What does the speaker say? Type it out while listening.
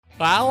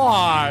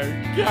Hello,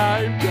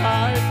 game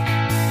day.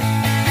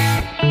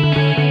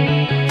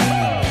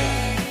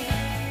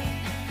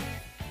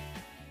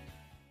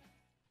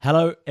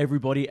 Hello,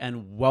 everybody,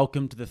 and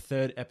welcome to the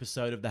third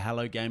episode of the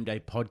Hello Game Day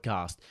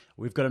podcast.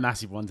 We've got a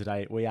massive one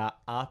today. We are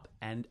up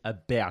and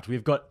about.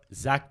 We've got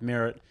Zach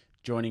Merritt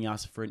joining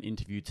us for an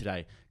interview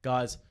today.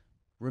 Guys,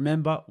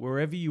 remember,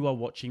 wherever you are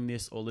watching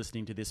this or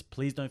listening to this,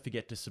 please don't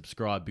forget to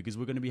subscribe because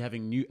we're going to be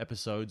having new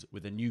episodes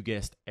with a new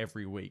guest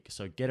every week.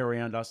 So get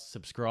around us,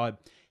 subscribe,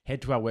 head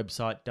to our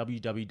website,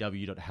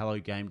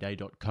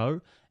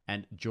 www.hellogameday.co,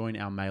 and join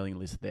our mailing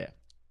list there.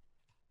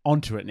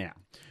 Onto it now.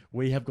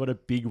 We have got a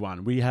big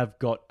one. We have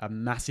got a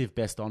massive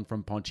best on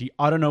from Ponchi.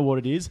 I don't know what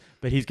it is,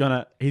 but he's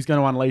gonna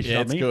unleash it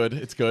on me.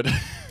 It's good.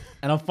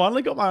 And I've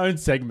finally got my own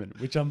segment,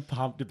 which I'm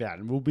pumped about,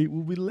 and we'll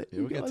let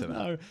you guys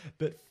know.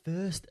 But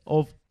first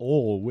of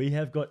all, we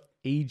have got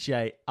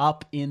EJ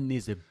up in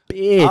this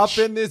bitch. Up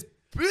in this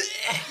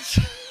bitch.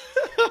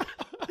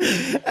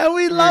 And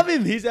we love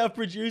him. He's our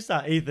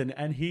producer, Ethan,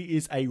 and he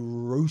is a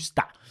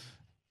rooster.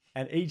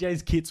 And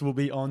EJ's Kits will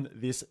be on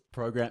this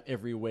program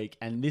every week.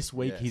 And this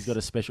week he's got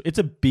a special. It's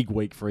a big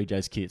week for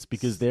EJ's Kits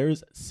because there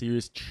is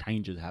serious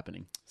changes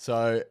happening.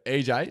 So,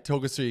 EJ,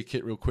 talk us through your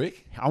kit real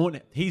quick.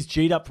 He's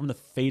G'd up from the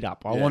feet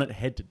up. I want it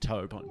head to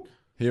toe.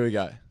 Here we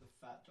go.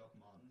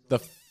 The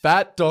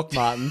Fat Doc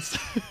Martens.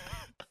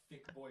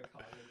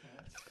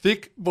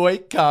 Thick boy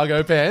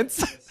cargo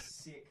pants.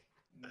 Sick,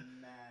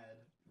 mad,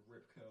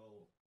 rip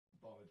curl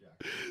bomber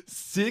jacket.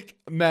 Sick,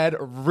 mad,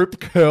 rip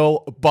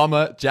curl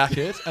bomber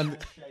jacket. And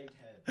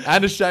Shaved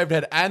head. a shaved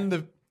head.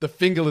 And the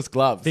fingerless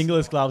gloves.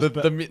 Fingerless gloves.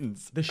 The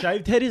mittens. The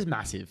shaved head is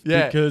massive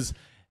Yeah. because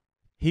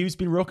he's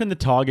been rocking the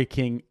Tiger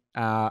King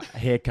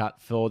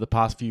haircut for the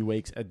past few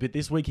weeks. But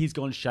this week he's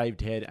gone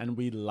shaved head and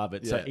we love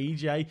it. So Yeah.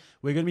 EJ,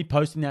 we're going to be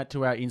posting that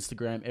to our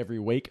Instagram every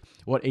week,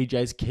 what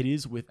EJ's kit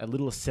is with a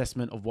little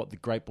assessment of what the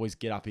Great Boys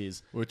get up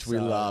is. Which we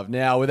love.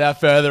 Now, without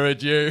further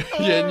ado,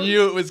 you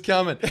knew it was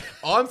coming.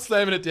 I'm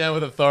slamming it down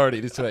with authority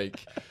this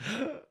week.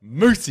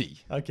 Moosey.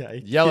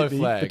 Okay. Yellow Hit me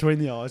flag. between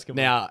the eyes. Come on.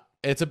 Now,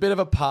 it's a bit of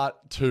a part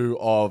 2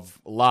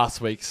 of last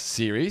week's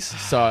series,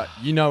 so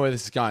you know where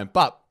this is going.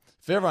 But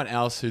for everyone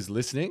else who's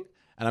listening,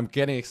 and I'm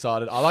getting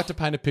excited, I like to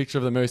paint a picture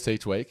of the moose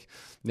each week.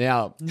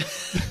 Now,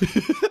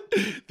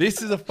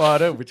 this is a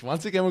photo, which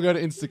once again we'll go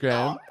to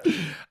Instagram,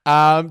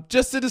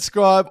 just to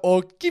describe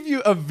or give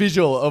you a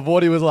visual of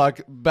what he was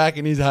like back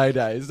in his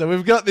heyday. So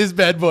we've got this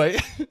bad boy,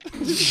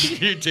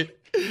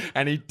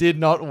 and he did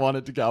not want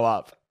it to go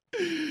up.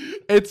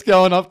 It's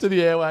going up to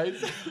the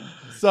airways.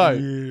 So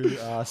You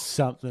are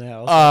something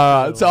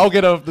else. so I'll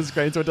get off the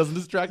screen so it doesn't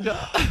distract you.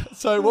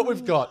 So what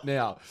we've got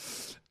now,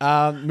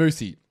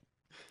 Moosey,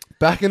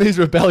 back in these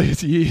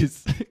rebellious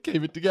years,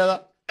 keep it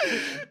together.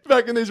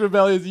 Back in these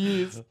rebellious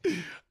years,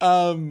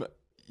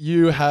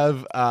 you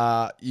have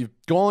you've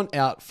gone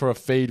out for a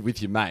feed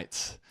with your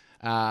mates,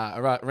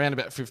 around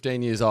about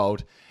 15 years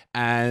old,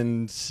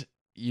 and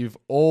you've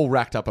all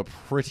racked up a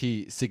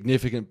pretty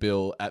significant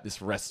bill at this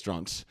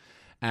restaurant,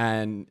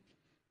 and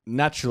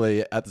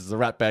naturally, as the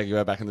rat bag you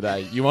were back in the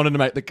day, you wanted to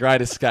make the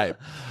great escape.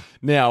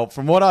 Now,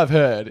 from what I've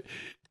heard,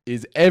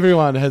 is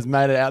everyone has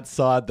made it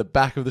outside the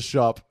back of the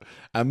shop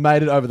and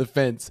made it over the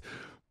fence,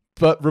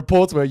 but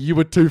reports were you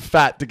were too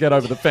fat to get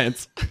over the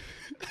fence.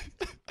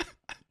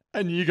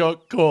 And you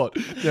got caught.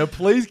 Now,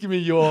 please give me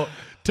your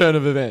turn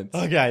of events.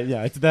 Okay,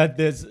 yeah, it's that.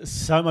 There's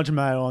so much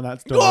mayo on that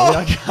story. Oh!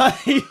 I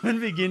can't even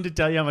begin to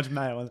tell you how much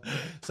mayo on.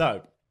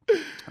 So,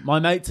 my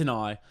mates and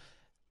I,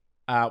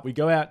 we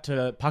go out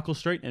to Puckle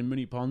Street and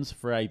Moonee Ponds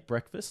for a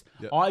breakfast.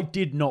 Yep. I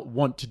did not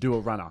want to do a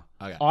runner.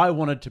 Okay. I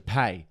wanted to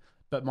pay,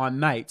 but my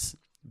mates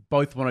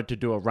both wanted to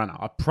do a runner.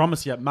 I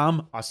promise you,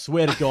 Mum, I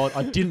swear to God,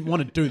 I didn't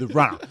want to do the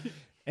runner.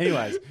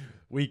 Anyways,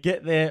 we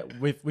get there.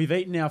 We've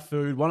eaten our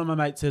food. One of my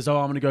mates says, "Oh,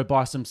 I'm going to go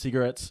buy some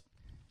cigarettes."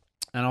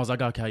 And I was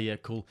like, "Okay, yeah,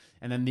 cool."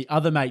 And then the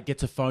other mate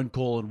gets a phone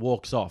call and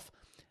walks off.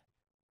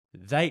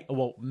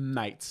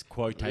 Mates,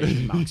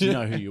 quotation marks. You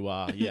know who you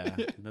are. Yeah,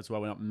 that's why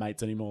we're not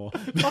mates anymore.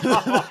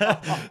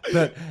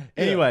 But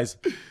anyways,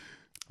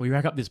 we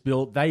rack up this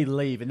bill. They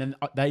leave, and then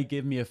they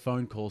give me a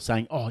phone call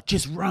saying, "Oh,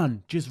 just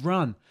run.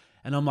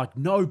 And I'm like,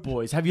 "No,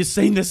 boys, have you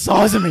seen the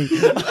size of me?"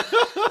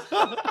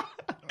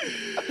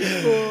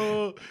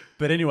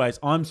 But anyways,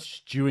 I'm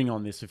stewing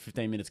on this for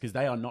 15 minutes because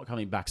they are not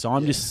coming back. So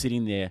I'm just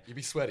sitting there You'd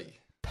be sweaty.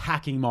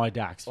 packing my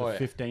DAX for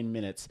 15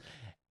 minutes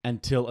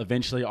until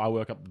eventually I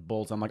work up the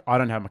balls. I'm like, I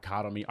don't have my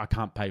card on me. I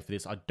can't pay for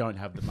this. I don't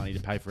have the money to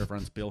pay for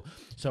everyone's bill.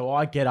 So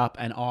I get up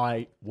and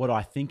what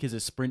I think is a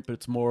sprint, but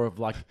it's more of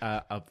like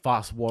a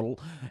fast waddle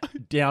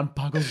down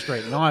Puckle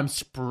Street. And I'm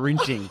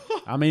sprinting.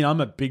 I mean,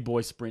 I'm a big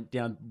boy sprint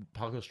down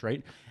Puckle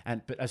Street.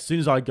 But as soon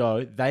as I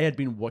go, they had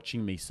been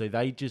watching me. So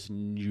they just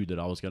knew that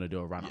I was going to do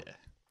a run-up. Yeah.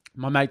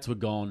 My mates were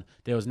gone.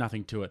 There was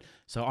nothing to it.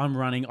 So I'm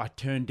running. I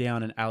turn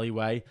down an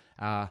alleyway.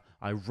 I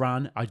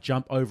run. I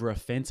jump over a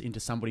fence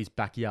into somebody's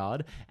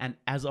backyard. And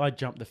as I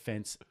jump the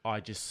fence, I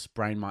just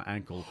sprain my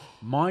ankle.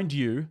 Mind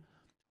you,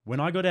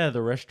 when I got out of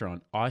the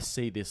restaurant, I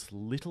see this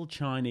little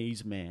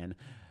Chinese man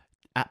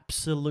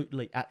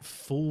absolutely at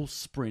full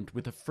sprint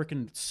with a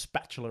freaking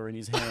spatula in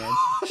his hand,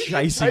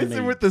 chasing Chasing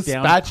me with the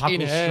down spatch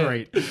in Puckle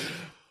hand. Street.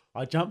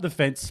 I jumped the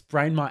fence,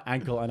 sprained my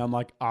ankle, and I'm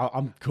like, oh,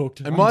 I'm cooked.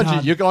 And I'm mind done.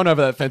 you, you're going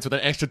over that fence with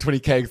an extra 20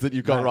 kegs that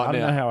you've got Mate, right I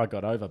don't know now. how I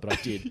got over, but I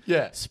did.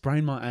 Yeah.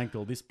 Sprained my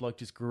ankle. This bloke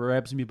just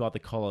grabs me by the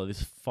collar,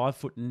 this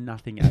 5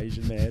 nothing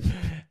Asian man,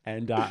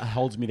 and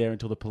holds me there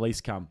until the police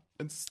come.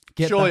 It's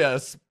Get surely a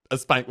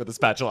spank with a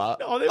spatula.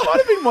 Oh, there might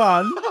have been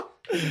one.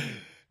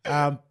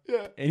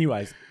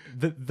 Anyways,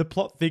 the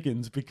plot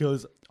thickens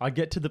because I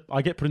get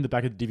put in the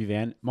back of the divvy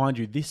van. Mind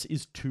you, this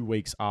is 2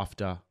 weeks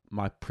after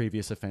my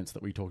previous offence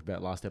that we talked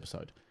about last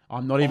episode.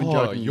 I'm not even Oh,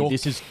 joking. you're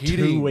This is kidding.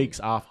 2 weeks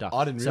after.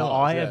 I didn't So realise,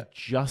 I yeah. have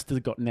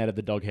just gotten out of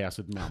the doghouse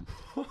with Mum.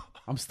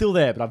 I'm still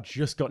there, but I've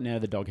just gotten out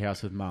of the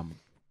doghouse with Mum.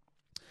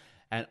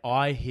 And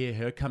I hear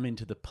her come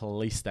into the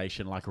police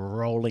station like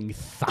rolling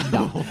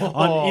thunder.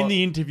 I'm in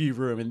the interview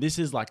room, and this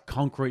is like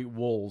concrete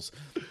walls.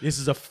 This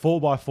is a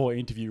 4x4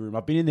 interview room.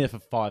 I've been in there for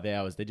 5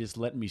 hours. They're just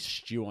letting me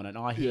stew on it. And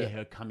I hear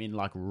her come in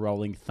like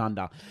rolling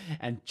thunder.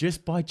 And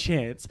just by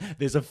chance,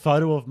 there's a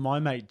photo of my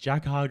mate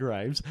Jack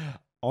Hargraves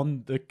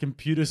on the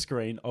computer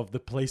screen of the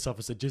police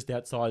officer just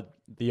outside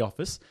the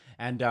office.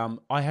 And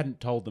I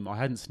hadn't told them. I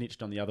hadn't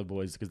snitched on the other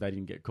boys because they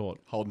didn't get caught.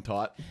 Holding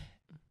tight.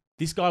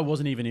 This guy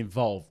wasn't even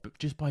involved, but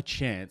just by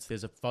chance,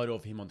 there's a photo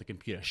of him on the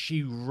computer.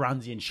 She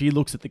runs in, she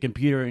looks at the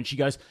computer, and she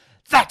goes,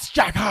 "That's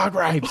Jack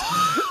Hargraves."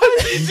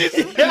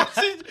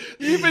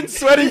 You've been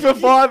sweating for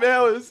 5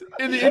 hours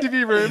in the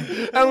interview room,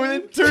 and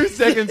within 2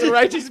 seconds,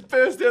 Rachel's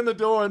burst down the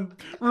door and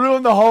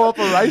ruined the whole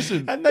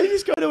operation. And they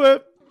just go to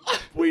her,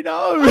 "We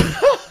know."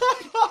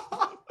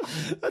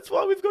 That's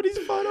why we've got his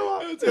photo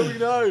up. That's how we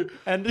know.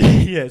 And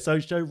yeah, so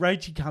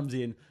Rachel comes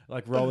in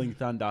like rolling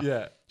thunder.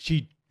 Yeah.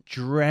 She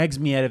drags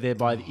me out of there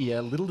by the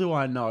ear. Little do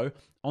I know,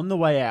 on the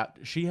way out,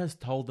 she has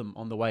told them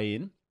on the way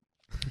in,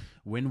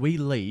 when we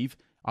leave,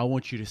 I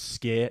want you to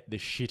scare the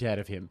shit out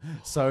of him.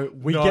 So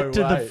we No get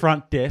to the way.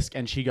 front desk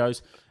and she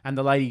goes, and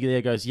the lady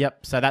there goes,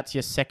 "Yep, so that's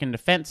your second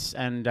offence,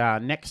 and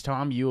next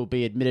time you will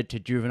be admitted to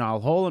juvenile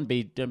hall and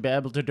be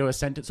able to do a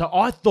sentence." So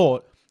I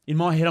thought, in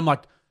my head, I'm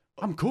like,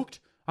 I'm cooked.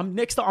 I'm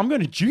going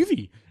to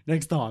juvie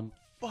next time.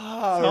 So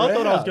I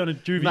thought I was going to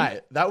juvie.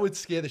 Mate, that would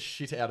scare the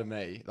shit out of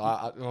me.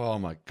 Oh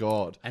my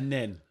God. And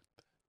then,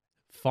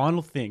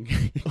 final thing,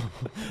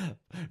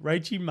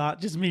 Rachie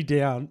marches me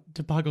down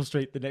to Puckle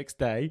Street the next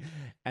day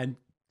and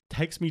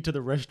takes me to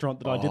the restaurant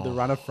that I did the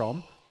runner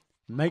from,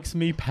 makes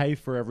me pay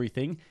for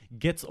everything,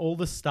 gets all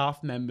the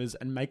staff members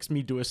and makes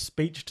me do a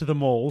speech to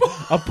them all,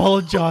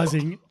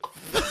 apologising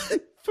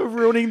for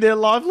ruining their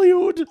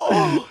livelihood.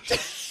 Oh,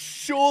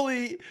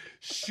 surely.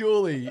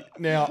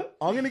 Now,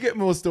 I'm going to get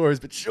more stories,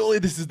 but surely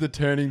this is the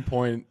turning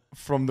point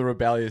from the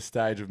rebellious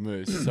stage of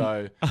Moose.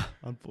 So,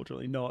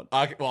 Unfortunately not.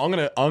 I'm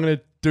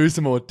gonna do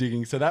some more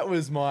digging. So that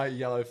was my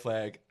yellow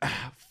flag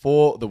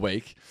for the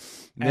week.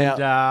 Now,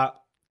 And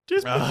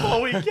just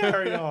before we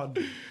carry on,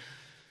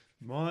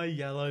 my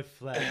yellow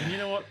flag. And you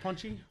know what,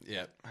 Ponchy?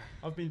 yeah.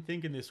 I've been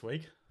thinking this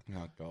week,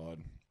 Oh God.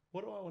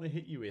 what do I want to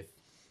hit you with?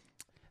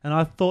 And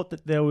I thought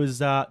that there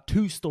was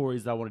 2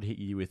 stories that I wanted to hit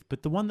you with.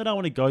 But the one that I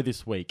want to go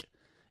this week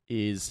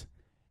is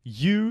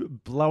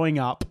you blowing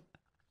up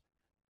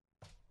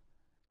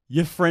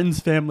your friend's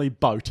family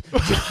boat.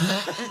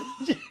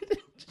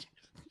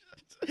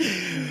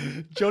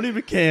 Johnny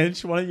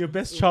McCann, one of your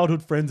best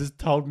childhood friends, has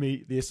told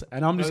me this,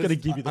 and I'm just going to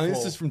give you the I think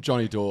floor. this is from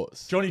Johnny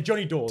Dawes. Johnny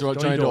Dawes.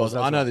 Johnny Dawes.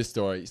 that's I know right. this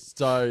story.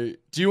 So,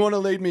 do you want to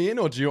lead me in,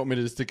 or do you want me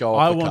to just to go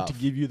off I the want cuff? to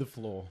give you the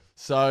floor.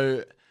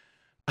 So,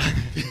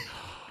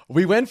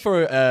 we went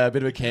for a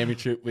bit of a camping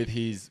trip with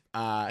his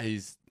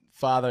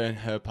father and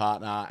her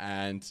partner,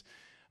 and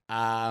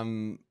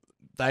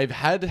they've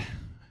had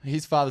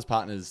his father's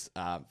partner's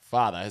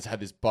father has had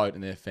this boat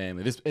in their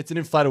family. It's an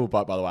inflatable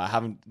boat, by the way. I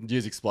haven't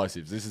used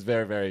explosives. This is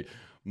very, very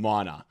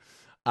minor.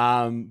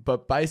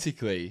 But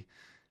basically,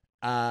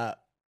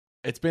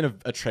 it's been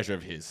a treasure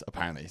of his,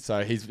 apparently.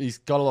 So he's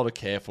got a lot of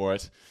care for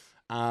it.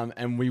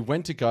 And we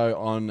went to go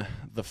on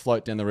the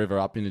float down the river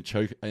up in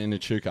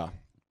Echuca.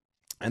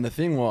 And the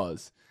thing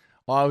was,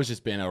 I was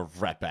just being a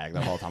ratbag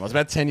the whole time. I was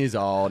about 10 years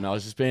old and I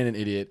was just being an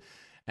idiot.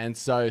 And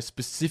so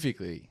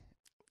specifically,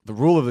 the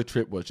rule of the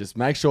trip was just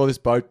make sure this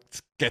boat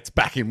gets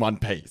back in one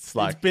piece.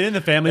 Like, It's been in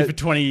the family for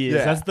 20 years.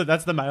 yeah.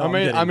 That's the mail.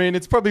 I mean,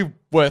 it's probably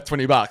worth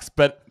 $20,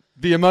 but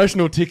the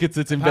emotional tickets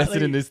that's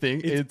invested in this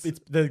thing, it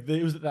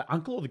was the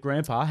uncle or the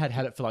grandpa had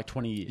it for like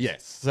 20 years.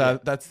 yes. So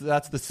that's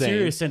the scene.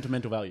 Serious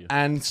sentimental value.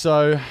 And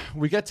so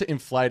we get to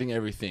inflating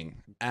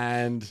everything,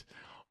 and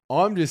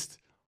I'm just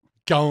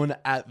going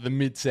at the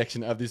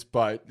midsection of this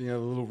boat, the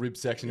little rib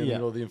section in the Yeah.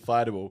 middle of the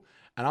inflatable,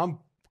 and I'm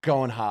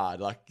going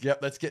hard. Like, yep,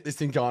 let's get this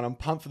thing going. I'm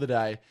pumped for the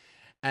day,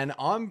 and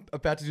I'm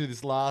about to do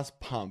this last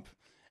pump,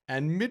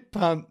 and mid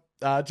pump,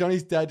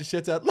 Johnny's dad just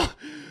shouts out,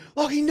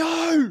 "Lockie,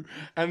 no!"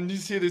 And you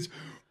just hear this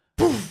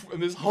poof,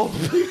 and this whole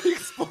thing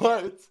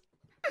explodes.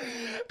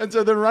 And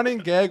so the running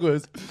gag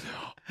was,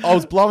 I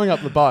was blowing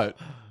up the boat,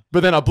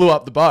 but then I blew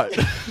up the boat.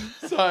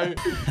 So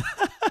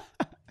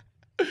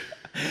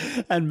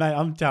And mate,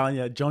 I'm telling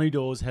you, Johnny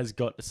Dawes has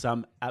got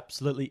some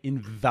absolutely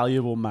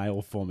invaluable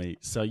mail for me.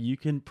 So you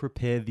can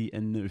prepare the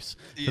anus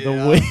for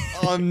the week.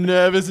 I'm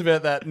nervous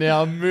about that.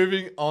 Now,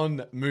 moving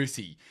on,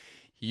 Moosey.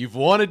 You've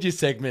wanted your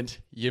segment.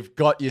 You've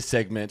got your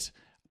segment.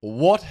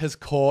 What has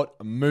caught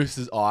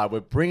Moose's eye? We're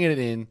bringing it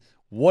in.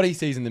 What he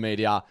sees in the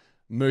media.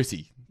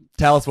 Moosey,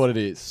 tell us what it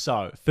is.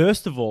 So,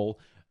 first of all,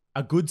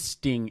 a good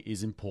sting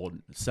is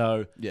important.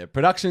 So, Yeah,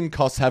 production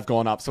costs have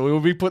gone up, so we will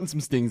be putting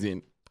some stings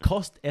in.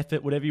 cost,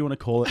 effort, whatever you want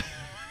to call it.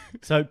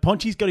 So,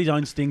 Ponchi's got his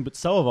own sting, but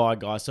so have I,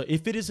 guys. So,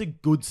 if it is a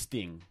good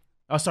sting,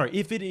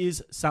 if it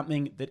is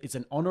something that is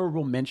an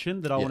honourable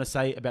mention that I want to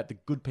say about the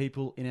good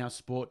people in our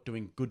sport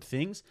doing good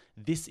things,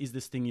 this is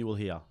the sting you will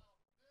hear.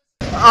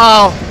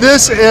 Oh,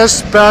 this is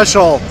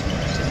special.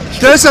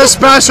 This is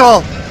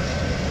special.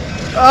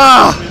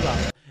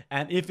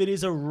 And if it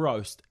is a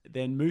roast,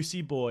 then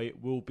Moosey Boy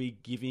will be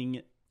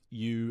giving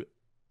you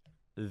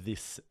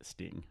this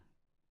sting.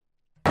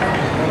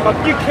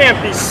 Fuck, you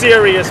can't be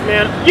serious,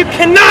 man. You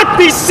cannot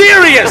be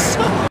serious!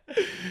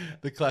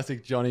 The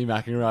classic Johnny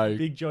McEnroe.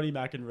 Big Johnny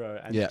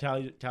McEnroe. And Yeah.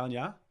 telling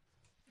ya,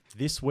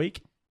 this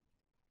week,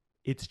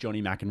 it's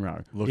Johnny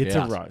McEnroe. Look it's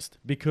out. a roast.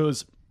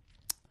 Because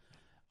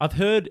I've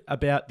heard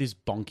about this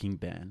bonking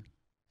ban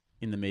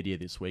in the media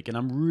this week, and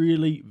I'm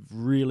really,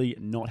 really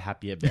not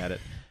happy about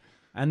it.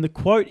 And the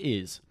quote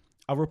is,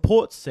 a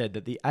report said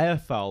that the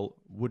AFL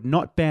would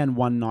not ban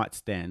one-night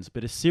stands,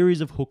 but a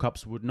series of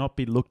hookups would not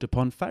be looked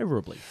upon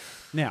favourably.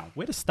 Now,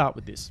 where to start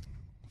with this?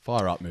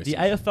 Fire up, Moosey. The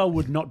AFL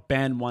would not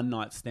ban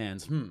one-night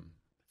stands.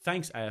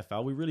 Thanks,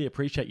 AFL. We really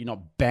appreciate you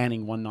not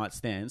banning one-night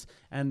stands.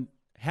 And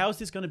how is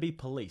this going to be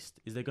policed?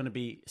 Is there going to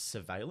be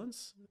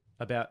surveillance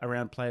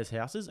around players'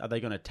 houses? Are they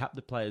going to tap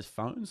the players'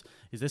 phones?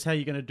 Is this how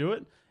you're going to do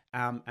it?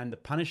 And the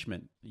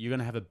punishment, you're going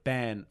to have a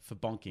ban for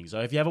bonking.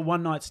 So if you have a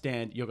one-night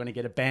stand, you're going to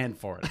get a ban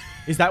for it.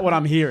 Is that what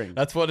I'm hearing?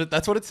 That's what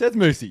it says,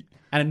 Moosey.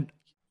 And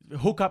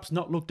hookups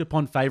not looked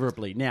upon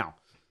favourably. Now,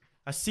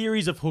 a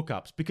series of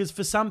hookups, because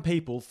for some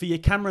people, for your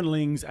Cameron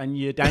Lings and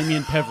your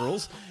Damien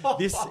Peverils,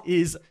 this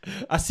is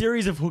a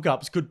series of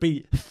hookups could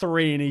be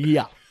 3 in a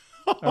year.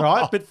 All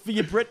right, but for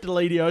your Brett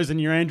Deledios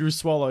and your Andrew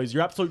Swallows,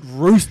 your absolute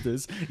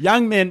roosters,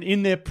 young men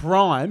in their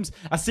primes,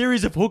 a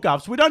series of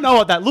hookups, we don't know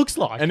what that looks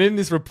like. And in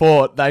this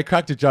report, they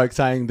cracked a joke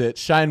saying that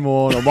Shane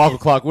Warne or Michael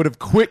Clark would have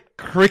quit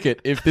cricket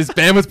if this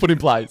ban was put in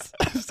place.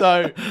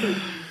 So,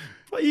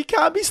 Well, you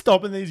can't be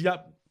stopping these.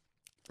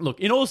 Look,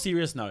 in all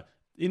seriousness,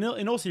 in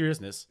all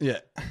seriousness, yeah.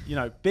 you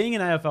know, being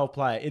an AFL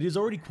player, it is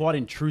already quite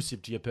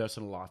intrusive to your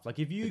personal life. Like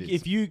if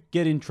you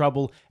get in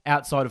trouble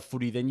outside of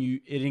footy, then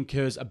it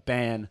incurs a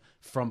ban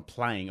from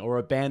playing or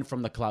a ban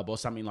from the club or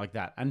something like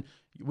that. And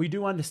we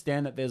do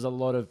understand that there's a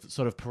lot of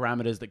sort of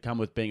parameters that come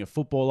with being a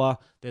footballer.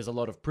 There's a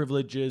lot of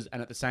privileges,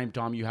 and at the same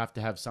time, you have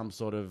to have some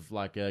sort of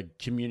like a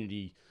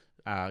community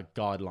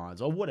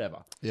guidelines or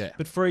whatever. Yeah.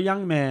 But for a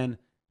young man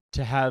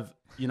to have,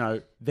 you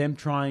know, them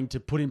trying to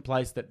put in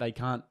place that they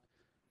can't,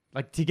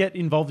 like, to get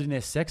involved in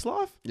their sex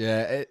life,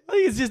 Yeah, I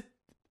think it's just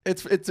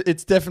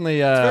it's definitely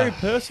very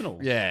personal.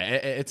 Yeah,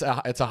 it's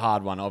a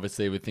hard one,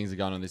 obviously, with things that are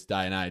going on this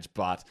day and age,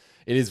 but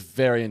it is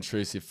very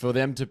intrusive for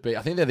them to be.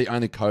 I think they're the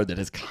only code that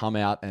has come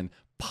out and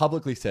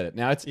publicly said it.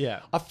 Now,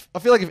 I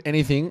feel like if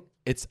anything,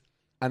 it's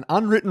an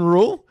unwritten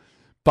rule,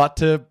 but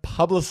to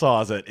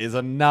publicize it is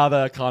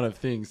another kind of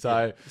thing.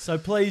 So, So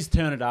please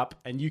turn it up,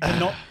 and you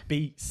cannot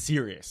be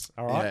serious.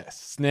 All right.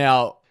 yes.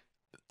 Now,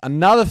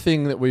 another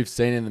thing that we've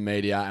seen in the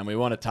media and we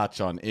want to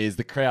touch on is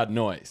the crowd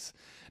noise.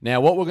 Now,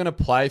 what we're going to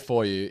play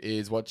for you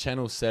is what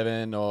Channel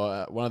 7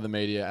 or one of the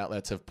media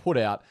outlets have put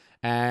out,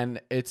 and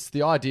it's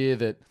the idea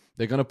that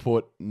they're going to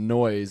put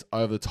noise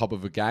over the top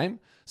of a game.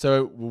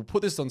 So we'll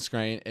put this on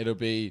screen. It'll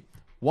be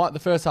the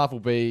first half will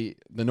be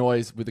the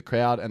noise with the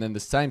crowd, and then the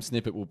same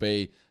snippet will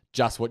be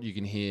just what you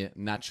can hear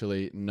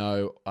naturally,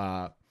 no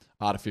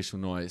artificial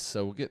noise.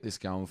 So we'll get this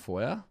going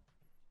for you.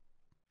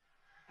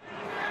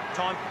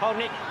 Time, hold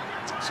Nick.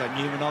 So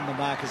Newman on the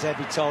mark, as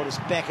Abby told us,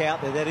 back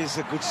out there. That is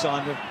a good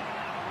sign. But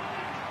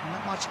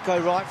not much go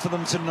right for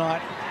them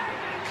tonight.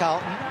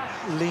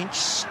 Carlton, Lynch,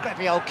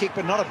 scrappy old kick,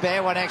 but not a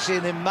bad one actually.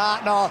 And then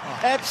Martin,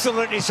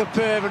 absolutely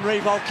superb, and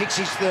Revolt kicks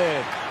his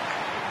third.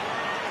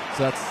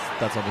 So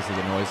that's obviously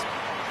the noise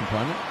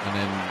component, and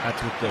then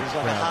That's with the It was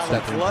like a crowd.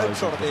 Harlem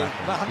superimposed Globetrotter onto the there,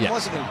 background. Martin, Yeah.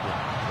 wasn't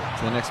he?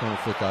 so the next one will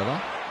flick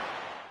over.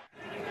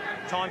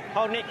 Time,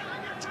 hold Nick.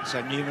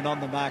 So Newman on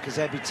the mark, as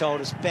Abby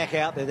told us, back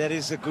out there. That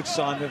is a good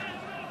sign. But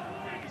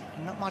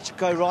not much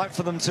go right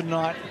for them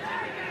tonight.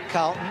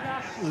 Carlton,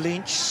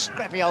 Lynch,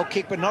 scrappy old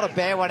kick, but not a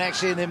bad one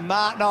actually. And then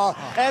Martin,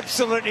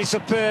 absolutely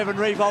superb, and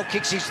Revolt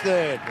kicks his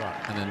third.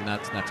 And then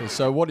that's natural.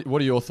 So what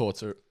are your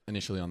thoughts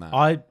initially on that?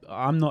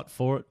 I'm not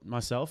for it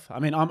myself. I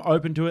mean, I'm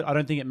open to it. I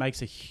don't think it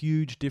makes a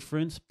huge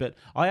difference, but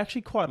I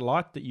actually quite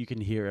like that you can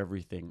hear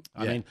everything.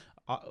 I Yeah. mean,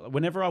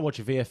 whenever I watch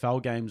VFL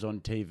games on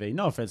TV,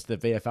 no offense to the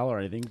VFL or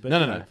anything, but No.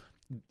 you know,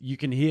 you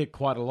can hear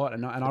quite a lot,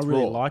 and I It's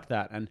really raw. like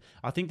that. And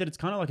I think that it's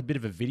kind of like a bit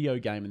of a video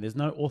game, and there's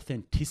no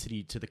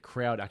authenticity to the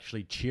crowd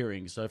actually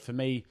cheering. So for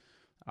me,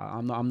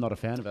 I'm not a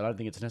fan of it. I don't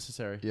think it's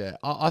necessary. Yeah,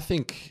 I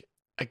think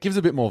it gives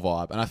a bit more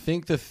vibe. And I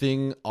think the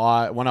thing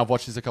when I've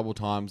watched this a couple of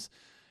times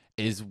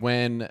is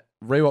when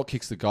Riewoldt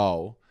kicks the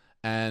goal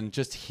and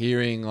just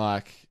hearing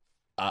like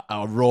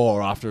a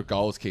roar after a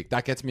goal's kicked,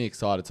 that gets me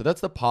excited. So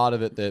that's the part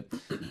of it that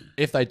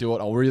if they do it,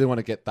 I really want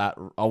to get that.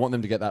 I want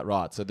them to get that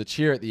right. So the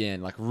cheer at the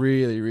end, like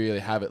really, really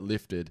have it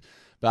lifted.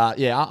 But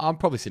yeah, I'm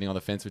probably sitting on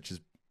the fence, which is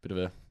a bit of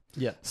a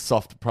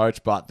soft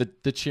approach. But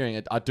the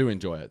cheering, I do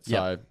enjoy it.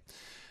 So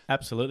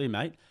absolutely,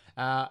 mate.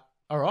 All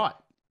right,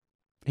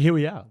 here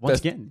we are once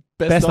again.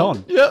 Best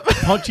on. Yep.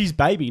 Ponchi's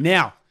baby.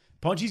 Now,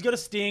 Ponchi's got a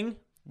sting,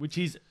 which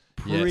he's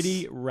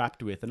pretty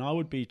wrapped with, and I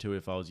would be too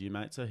if I was you,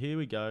 mate. So here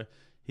we go.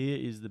 Here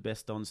is the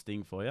best on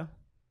sting for you.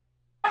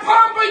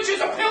 Palm Beach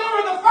is a pillar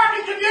of the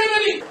fucking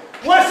community.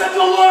 Lessons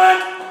are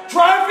learned.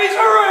 Trophies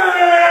are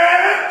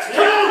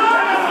earned.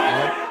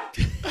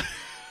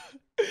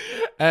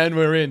 And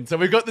we're in. So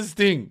we've got the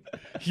sting.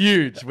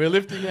 Huge. We're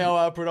lifting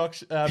our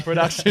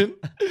production.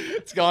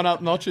 It's going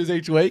up notches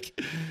each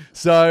week.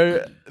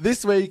 So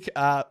this week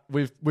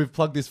we've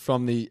plugged this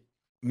from the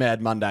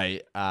Mad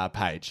Monday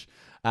page.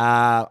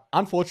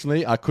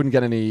 Unfortunately, I couldn't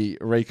get any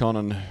recon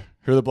on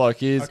who the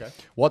bloke is,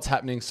 what's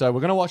happening. So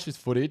we're going to watch this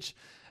footage.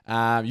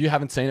 You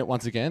haven't seen it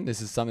once again. This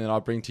is something that I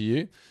bring to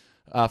you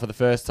for the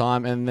first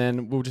time, and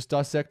then we'll just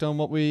dissect on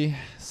what we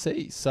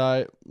see.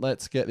 So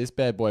let's get this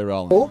bad boy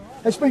rolling.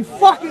 It's been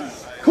fucking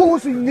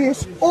causing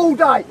this all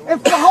day and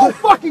for the whole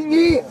fucking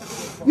year.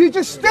 You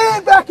just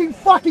stand back and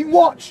fucking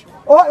watch,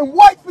 all right, and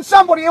wait for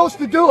somebody else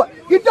to do it.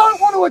 You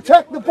don't want to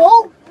attack the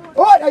ball.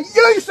 All right, now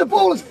use the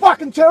ball is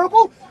fucking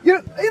terrible.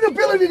 Your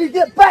inability to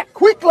get back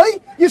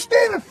quickly, you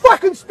stand and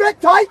fucking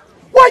spectate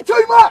way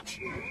too much.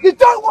 You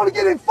don't want to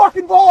get in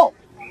fucking involved.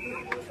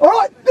 All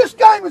right, this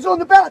game is on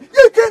the ballot.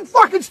 You can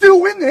fucking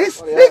still win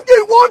this if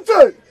you want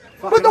to.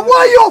 But the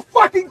way you're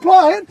fucking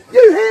playing,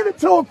 you hand it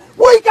to them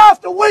week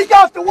after week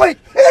after week.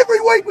 Every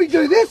week we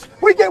do this,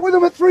 we get with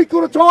them at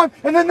 3/4 time,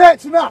 and then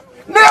that's enough.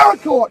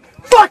 Naracoorte,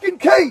 fucking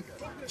key.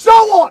 So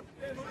what?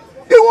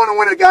 You want to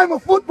win a game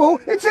of football,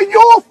 it's in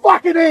your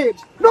fucking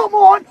hands, not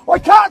mine. I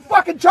can't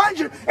fucking change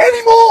it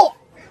anymore.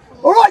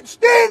 All right,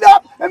 stand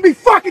up and be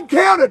fucking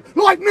counted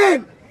like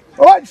men.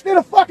 All right, instead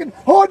of fucking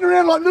hiding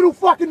around like little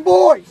fucking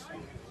boys.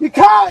 You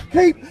can't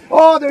keep,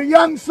 they're a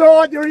young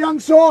side, they're a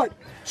young side.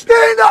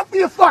 Stand up for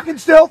your fucking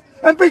self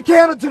and be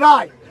counted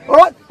today. All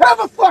right, have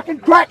a fucking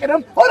crack at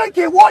them. I don't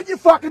care what you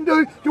fucking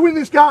do to win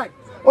this game.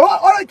 All right,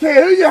 I don't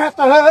care who you have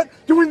to hurt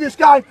to win this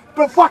game,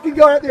 but fucking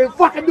go out there and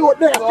fucking do it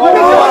now.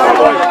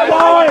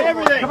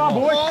 Come on,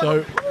 boys.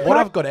 So what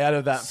I've got out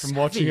of that from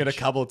watching it a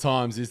couple of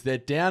times is they're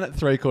down at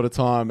 3/4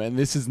 time, and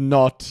this is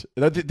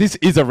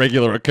a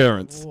regular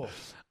occurrence.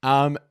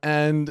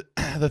 And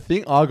the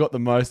thing I got the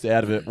most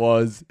out of it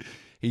was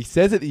he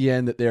says at the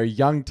end that they're a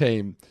young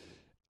team.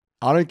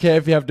 I don't care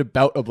if you have to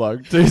belt a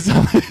bloke, do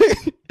something.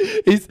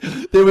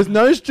 There was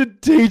no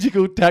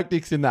strategical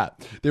tactics in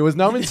that. There was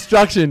no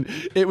instruction.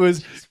 It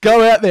was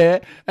go out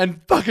there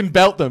and fucking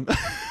belt them.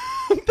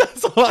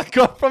 That's all I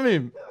got from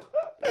him.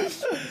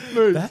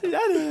 That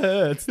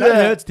hurts. That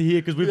hurts to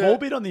hear because we've all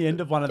been on the end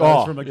of one of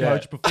those from a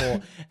coach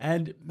before.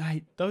 And,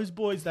 mate, those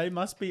boys, they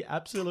must be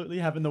absolutely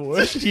having the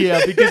worst year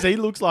because he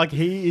looks like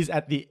he is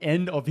at the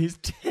end of his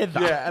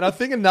tether. Yeah, and I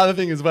think another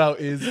thing as well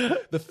is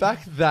the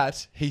fact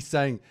that he's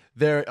saying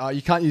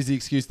you can't use the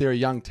excuse they're a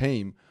young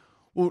team.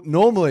 Well,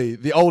 normally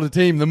the older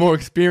team, the more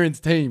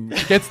experienced team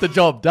gets the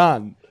job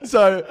done.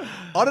 So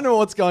I don't know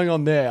what's going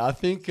on there. I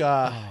think,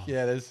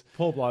 there's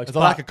poor blokes. There's a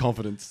lack of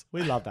confidence.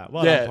 We love that.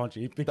 Well done,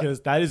 Ponchy, because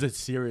that is a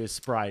serious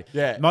spray.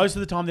 Yeah. Most of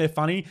the time they're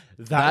funny.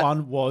 That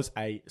one was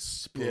a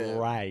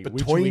spray.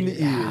 Between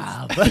the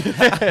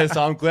ears.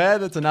 So I'm glad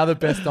that's another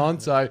best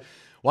on. So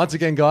once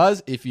again,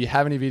 guys, if you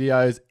have any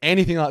videos,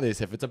 anything like this,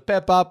 if it's a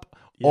pep up,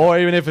 or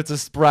even if it's a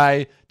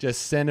spray,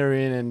 just send her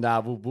in and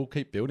we'll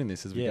keep building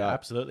this as we go. Yeah,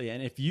 absolutely.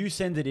 And if you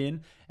send it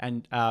in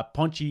and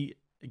Ponchy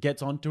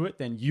gets onto it,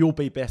 then you'll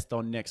be best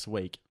on next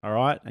week. All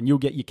right? And you'll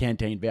get your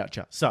canteen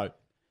voucher. So,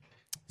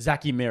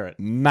 Zachy Merritt.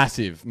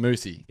 Massive.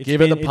 Moosey. Give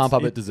it the pump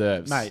up it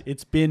deserves. Mate,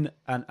 it's been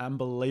an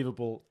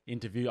unbelievable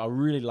interview. I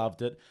really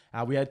loved it.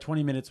 We had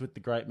 20 minutes with the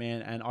great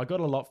man, and I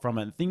got a lot from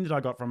it. And the thing that I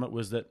got from it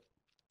was that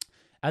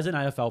as an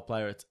AFL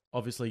player, it's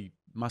obviously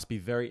must be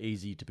very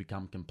easy to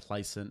become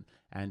complacent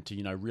and to,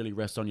 really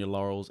rest on your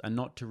laurels and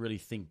not to really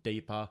think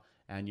deeper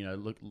and,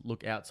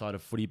 look outside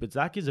of footy. But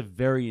Zach is a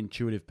very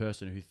intuitive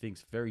person who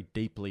thinks very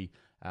deeply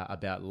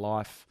about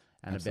life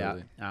and about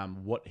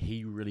what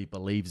he really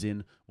believes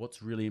in,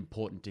 what's really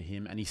important to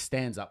him. And he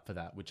stands up for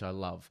that, which I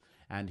love.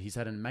 And he's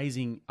had an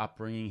amazing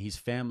upbringing. His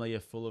family are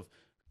full of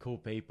cool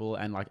people.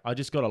 And I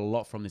just got a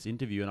lot from this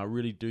interview. And I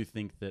really do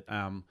think that,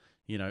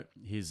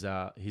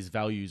 his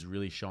values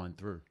really shine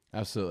through.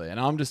 Absolutely. And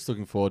I'm just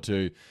looking forward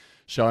to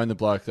showing the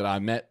bloke that I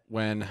met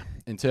when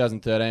in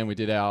 2013 we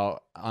did our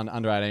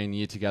under 18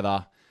 year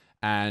together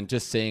and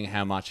just seeing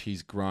how much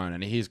he's grown.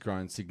 And he's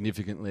grown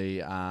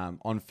significantly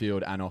on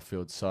field and off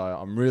field. So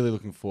I'm really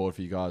looking forward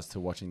for you guys to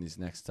watching this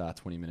next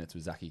 20 minutes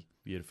with Zachy.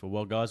 Beautiful.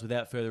 Well, guys,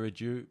 without further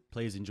ado,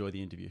 please enjoy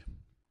the interview.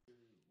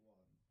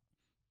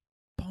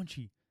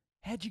 Ponchy,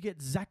 how'd you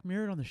get Zach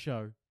Merritt on the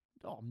show?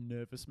 Oh, I'm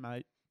nervous,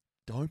 mate.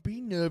 Don't be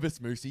nervous,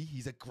 Moosey.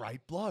 He's a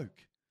great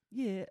bloke.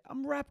 Yeah,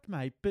 I'm wrapped,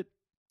 mate, but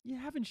you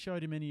haven't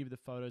showed him any of the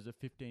photos of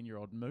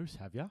 15-year-old Moose,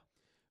 have you?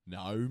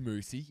 No,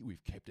 Moosey,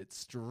 we've kept it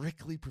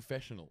strictly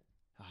professional.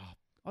 Oh,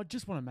 I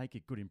just want to make a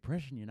good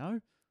impression, you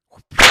know?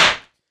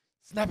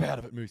 Snap out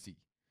of it, Moosey.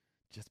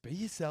 Just be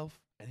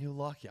yourself and he'll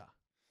like you.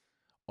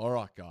 All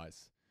right,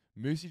 guys.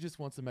 Moosey just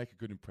wants to make a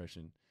good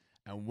impression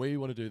and we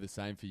want to do the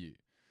same for you.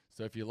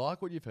 So if you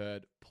like what you've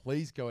heard,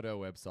 please go to our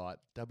website,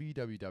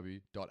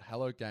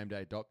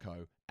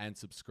 www.hellogameday.co and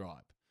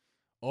subscribe.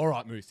 All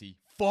right, Moosey,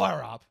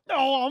 fire up.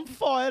 Oh, I'm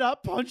fired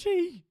up,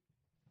 Punchy.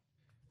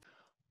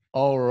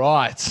 All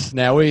right.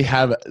 Now we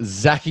have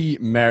Zachy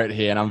Merritt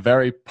here, and I'm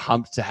very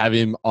pumped to have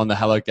him on the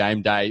Hello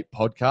Game Day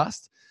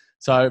podcast.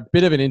 So a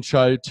bit of an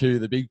intro to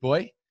the big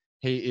boy.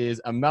 He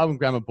is a Melbourne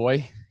Grammar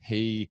boy.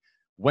 He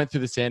went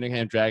through the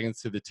Sandringham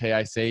Dragons to the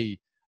TAC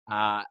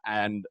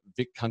and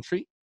Vic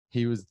Country.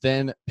 He was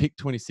then picked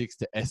 26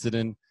 to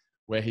Essendon,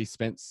 where he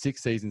spent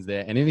 6 seasons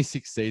there. And in his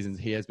 6 seasons,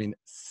 he has been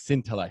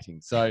scintillating.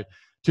 So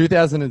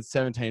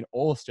 2017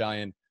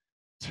 All-Australian,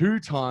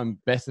 2-time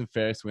best and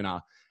fairest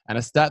winner. And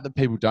a stat that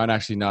people don't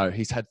actually know,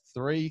 he's had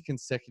 3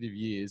 consecutive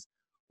years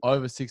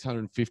over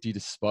 650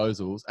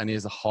 disposals, and he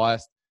has the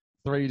highest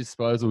 3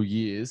 disposal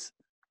years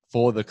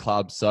for the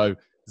club. So,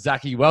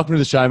 Zachy, welcome to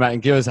the show, mate,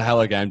 and give us a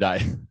Hello Game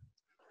Day.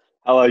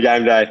 Hello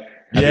Game Day.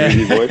 Yes.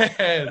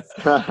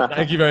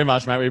 Thank you very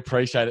much, mate. We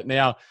appreciate it.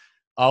 Now,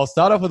 I'll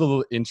start off with a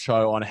little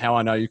intro on how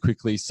I know you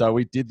quickly. So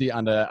we did the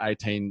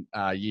under-18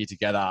 year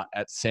together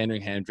at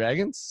Sandringham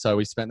Dragons. So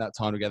we spent that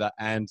time together.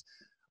 And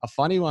a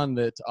funny one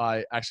that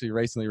I actually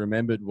recently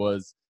remembered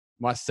was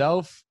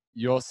myself,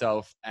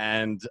 yourself,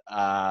 and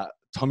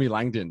Tommy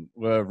Langdon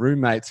were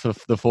roommates for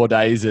the 4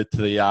 days at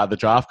the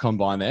draft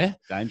combine there.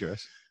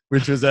 Dangerous.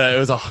 Which was it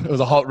was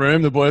a hot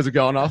room. The boys were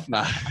going off.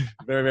 No,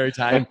 very, very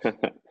tame.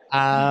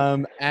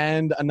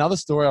 And another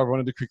story I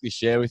wanted to quickly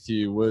share with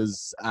you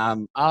was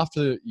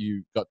after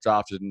you got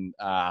drafted in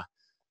the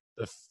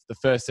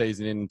first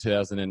season in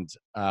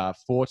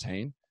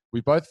 2014,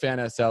 we both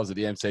found ourselves at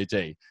the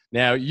MCG.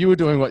 Now, you were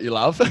doing what you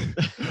love.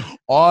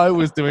 I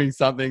was doing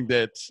something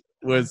that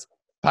was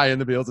paying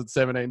the bills at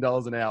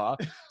 $17 an hour.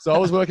 So I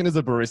was working as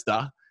a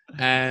barista,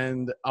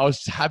 and I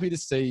was happy to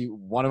see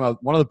one of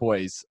the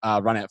boys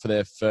run out for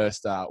their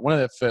first one of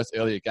their first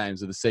earlier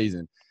games of the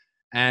season.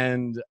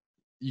 And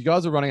you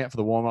guys were running out for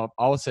the warm-up.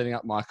 I was setting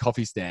up my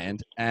coffee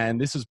stand, and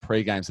this was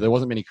pre-game, so there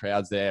wasn't many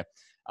crowds there.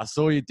 I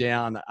saw you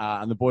down,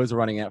 and the boys were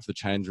running out for the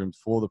change rooms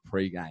for the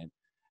pre-game.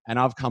 And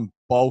I've come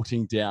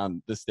bolting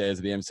down the stairs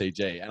of the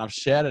MCG, and I've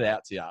shouted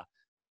out to you,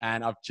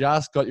 and I've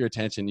just got your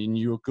attention, and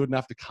you were good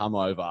enough to come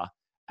over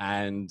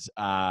and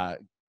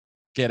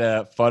get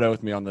a photo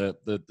with me on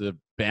the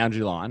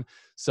boundary line.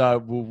 So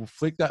we'll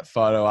flick that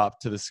photo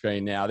up to the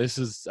screen now. This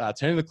is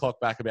turning the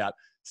clock back about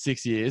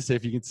 6 years, so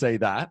if you can see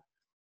that.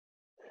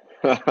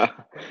 Yeah,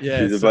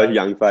 there's a both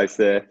young face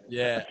there.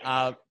 Yeah,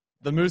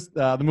 the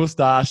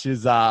moustache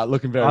is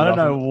looking very. I don't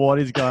know what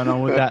is going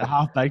on with that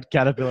half-baked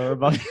caterpillar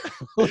above.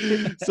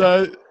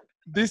 So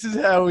this is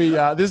how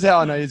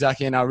I know you,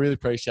 Zachy, and I really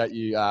appreciate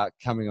you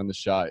coming on the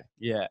show.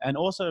 Yeah, and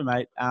also,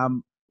 mate,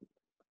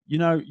 you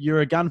know,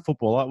 you're a gun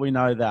footballer. We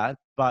know that,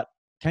 but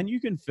can you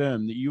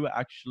confirm that you were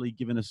actually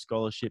given a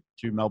scholarship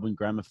to Melbourne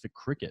Grammar for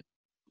cricket?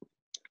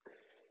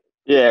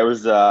 Yeah, it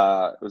was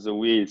a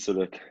weird sort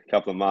of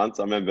couple of months.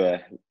 I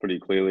remember pretty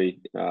clearly.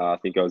 I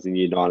think I was in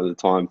year 9 at the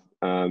time,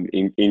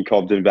 in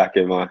Cobden, back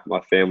at my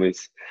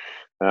family's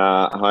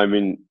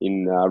home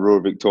in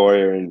rural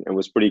Victoria, and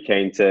was pretty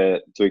keen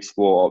to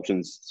explore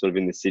options sort of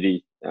in the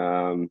city,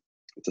 to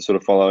sort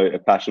of follow a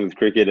passion with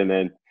cricket, and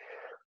then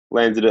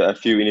landed a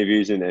few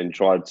interviews and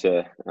tried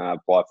to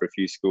apply for a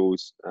few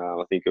schools.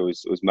 I think it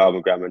was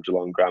Melbourne Grammar,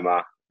 Geelong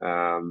Grammar.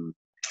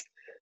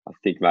 I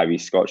think maybe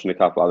Scotch and a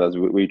couple others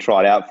we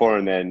tried out for,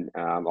 and then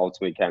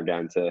ultimately came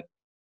down to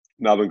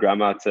Melbourne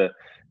Grammar to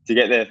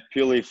get there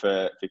purely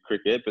for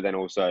cricket, but then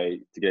also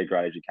to get a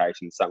great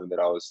education, something that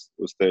I was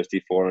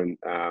thirsty for, and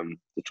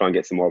to try and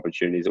get some more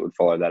opportunities that would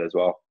follow that as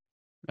well.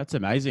 That's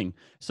amazing.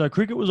 So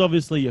cricket was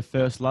obviously your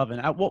first love, and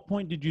at what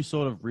point did you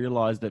sort of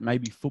realise that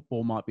maybe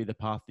football might be the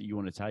path that you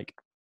want to take?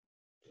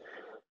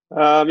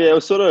 Yeah, it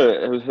was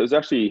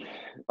actually,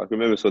 I can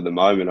remember sort of the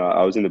moment.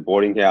 I was in the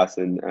boarding house,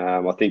 and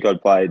I think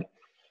I'd played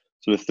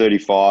sort of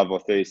 35 or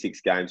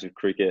 36 games of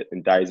cricket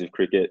and days of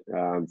cricket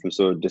from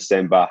sort of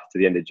December to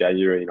the end of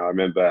January. And I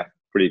remember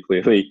pretty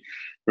clearly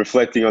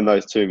reflecting on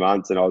those 2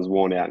 months, and I was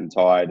worn out and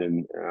tired,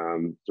 and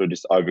sort of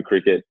just over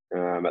cricket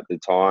at the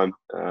time.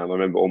 I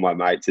remember all my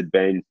mates had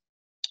been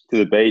to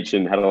the beach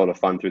and had a lot of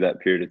fun through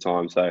that period of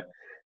time. So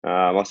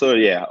I sort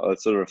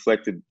of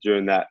reflected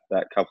during that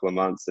couple of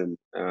months, and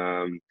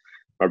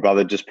my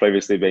brother just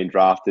previously been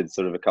drafted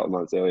sort of a couple of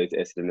months earlier to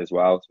Essendon as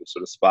well. So it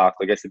sort of sparked,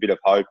 I guess, a bit of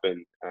hope,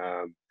 and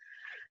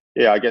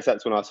I guess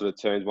that's when I sort of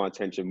turned my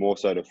attention more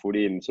so to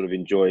footy, and sort of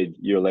enjoyed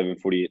year 11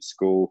 footy at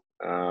school,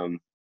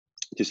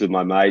 just with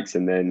my mates,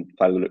 and then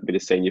played a little bit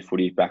of senior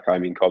footy back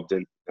home in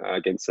Cobden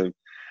against some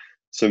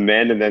some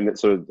men, and then that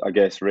sort of, I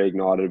guess,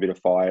 reignited a bit of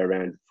fire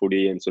around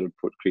footy and sort of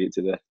put cricket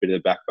to the bit of the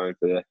backbone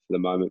for the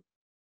moment.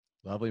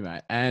 Lovely,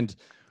 mate. And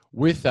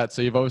with that,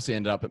 so you've obviously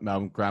ended up at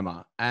Melbourne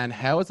Grammar. And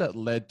how has that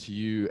led to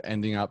you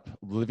ending up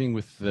living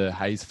with the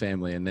Hayes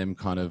family and them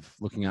kind of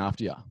looking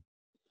after you?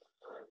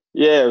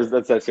 Yeah,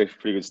 that's actually a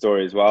pretty good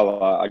story as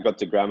well. I got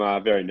to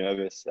Grammar very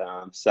nervous,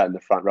 sat in the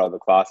front row of the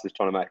classes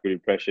trying to make a good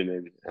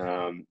impression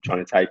and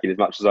trying to take it as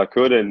much as I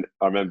could. And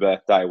I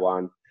remember day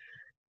one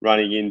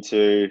running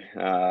into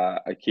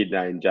a kid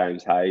named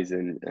James Hayes,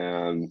 and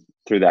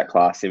through that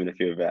class, him and a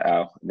few of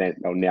our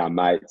now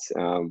mates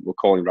were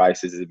calling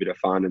races as a bit of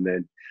fun. And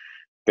then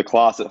the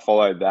class that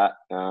followed that,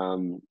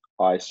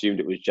 I assumed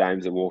it was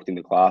James that walked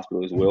into class, but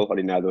it was Will. I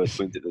didn't know there were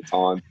twins at the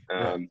time.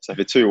 So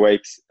for 2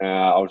 weeks,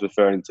 I was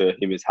referring to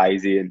him as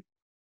Hazy and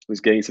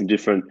was getting some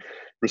different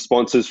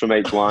responses from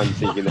each one,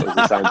 thinking that it was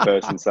the same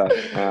person. So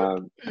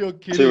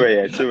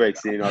 2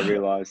 weeks in, I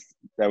realised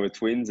they were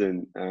twins,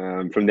 and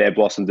from there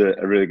blossomed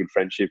a really good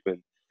friendship.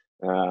 And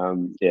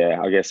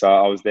I guess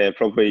I was there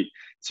probably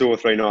 2 or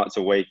 3 nights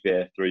a week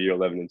there through year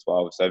 11 and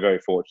 12. So very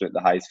fortunate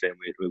the Hayes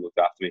family really looked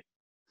after me.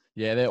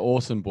 Yeah, they're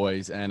awesome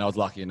boys, and I was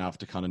lucky enough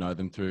to kind of know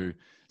them through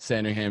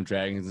Sandringham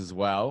Dragons as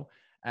well.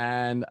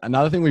 And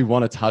another thing we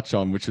want to touch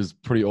on, which is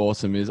pretty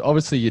awesome, is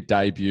obviously your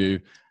debut,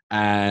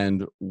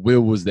 and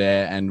Will was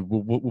there, and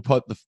we'll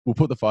put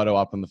the photo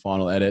up in the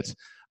final edit.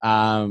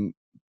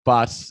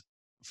 But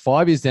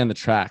 5 years down the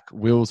track,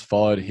 Will's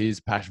followed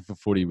his passion for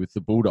footy with the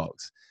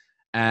Bulldogs.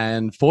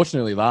 And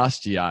fortunately,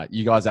 last year,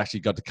 you guys actually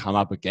got to come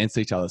up against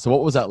each other. So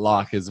what was that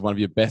like as one of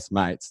your best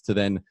mates to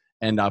then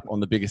end up on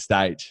the biggest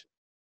stage?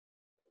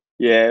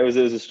 Yeah, it was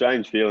a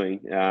strange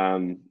feeling.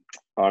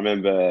 I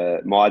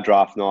remember my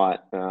draft night,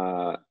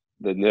 the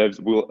nerves,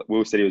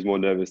 Will said he was more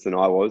nervous than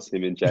I was.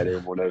 Him and JD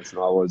were more nervous than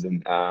I was.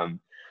 And I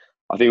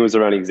think it was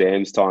around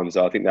exams time.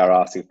 So I think they were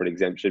asking for an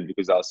exemption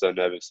because I was so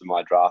nervous for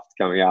my draft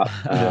coming up.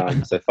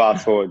 So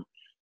fast forward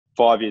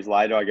 5 years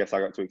later, I guess I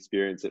got to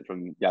experience it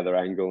from the other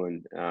angle.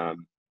 And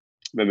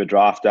remember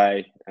draft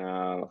day,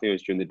 I think it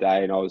was during the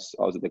day, and I was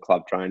at the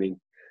club training.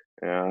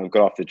 Got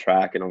off the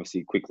track and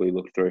obviously quickly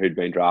looked through who'd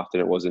been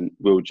drafted. It wasn't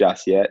Will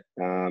just yet,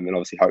 and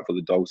obviously hopeful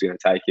the Dogs were going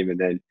to take him. And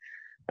then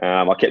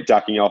I kept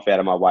ducking off out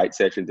of my weight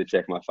section to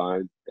check my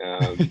phone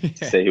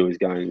to see who was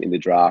going in the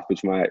draft,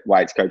 which my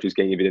weights coach was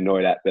getting a bit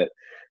annoyed at. But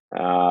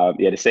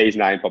to see his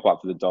name pop up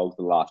for the Dogs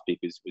for the last pick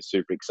was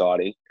super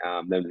exciting.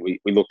 Then we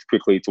looked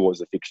quickly towards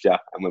the fixture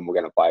and when we're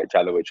going to play each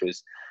other, which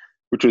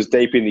was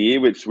deep in the year,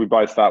 which we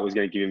both felt was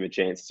going to give him a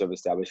chance to sort of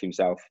establish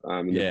himself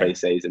in the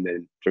pre-season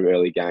and through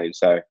early games.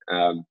 So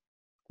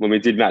when we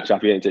did match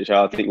up against each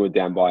other, I think we were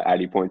down by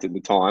 80 points at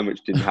the time,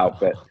 which didn't help.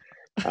 But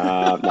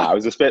it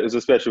was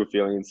a special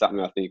feeling and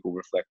something I think we'll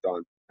reflect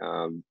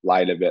on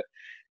later. But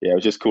yeah, it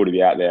was just cool to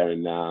be out there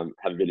and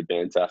have a bit of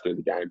banter after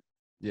the game.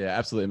 Yeah,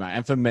 absolutely, mate.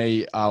 And for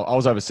me, I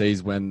was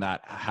overseas when that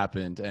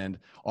happened, and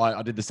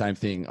I did the same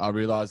thing. I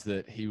realised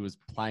that he was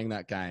playing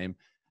that game,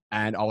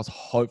 and I was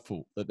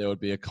hopeful that there would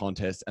be a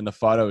contest. And the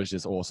photo is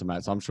just awesome,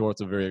 mate. So I'm sure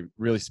it's a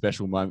really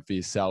special moment for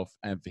yourself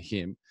and for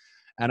him.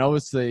 And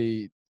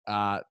obviously,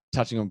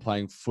 touching on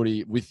playing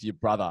footy with your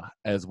brother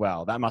as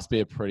well, that must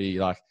be a pretty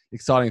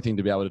exciting thing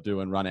to be able to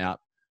do and run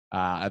out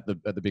at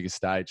the biggest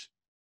stage.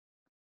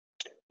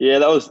 Yeah,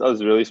 that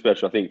was really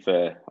special. I think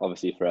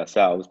for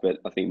ourselves, but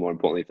I think more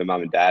importantly for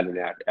mum and dad and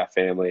our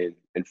family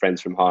and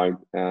friends from home.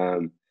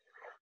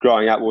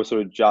 Growing up, we were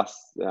sort of just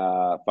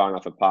far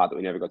enough apart that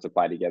we never got to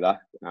play together.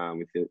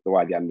 With the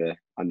way the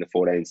under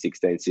 14,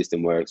 16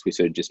 system works, we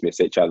sort of just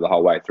missed each other the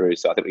whole way through.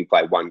 So I think we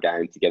played one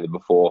game together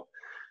before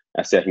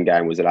our second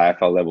game was at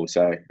AFL level.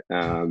 So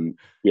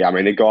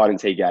the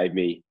guidance he gave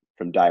me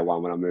from day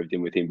one when I moved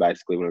in with him,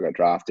 basically when I got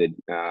drafted,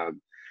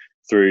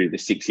 through the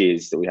 6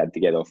 years that we had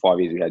together, or 5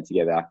 years we had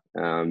together,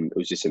 it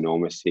was just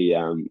enormous. He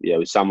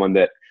was someone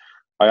that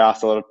I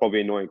asked a lot of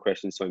probably annoying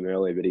questions to him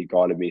earlier, but he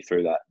guided me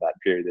through that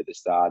period at the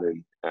start.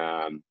 And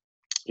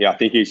I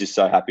think he's just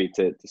so happy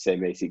to see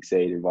me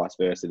succeed and vice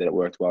versa, that it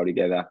worked well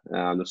together.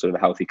 Sort of a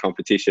healthy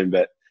competition,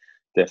 but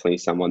definitely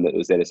someone that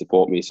was there to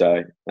support me.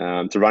 So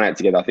to run out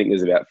together, I think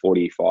there's about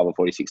 45 or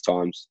 46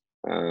 times.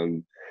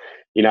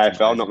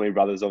 AFL, not many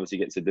brothers obviously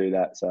get to do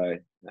that. So,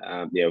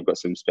 we've got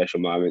some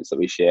special moments that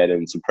we shared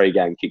and some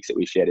pre-game kicks that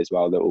we shared as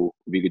well that will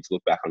be good to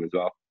look back on as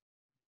well.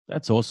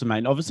 That's awesome,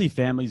 mate. Obviously,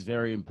 family is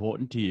very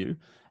important to you.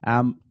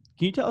 Can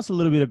you tell us a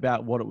little bit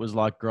about what it was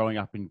like growing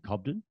up in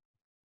Cobden?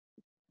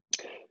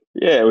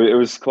 Yeah, it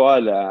was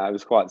quite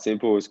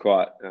simple. It was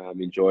quite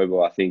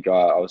enjoyable. I think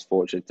I was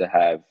fortunate to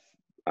have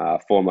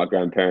 4 of my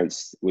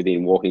grandparents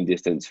within walking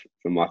distance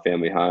from my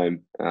family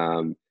home.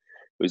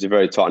 It was a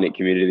very tight-knit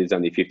community. There's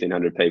only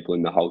 1,500 people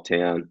in the whole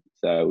town.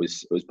 So it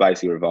was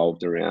basically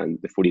revolved around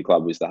the footy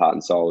club was the heart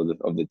and soul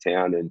of the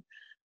town. And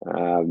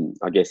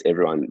I guess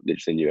everyone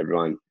literally knew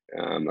everyone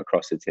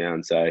across the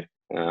town. So,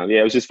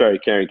 it was just a very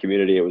caring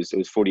community. It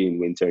was footy in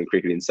winter and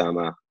cricket in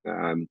summer,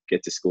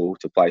 get to school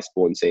to play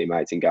sport and see your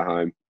mates and go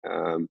home.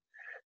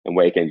 And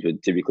weekends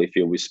would typically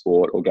filled with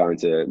sport or going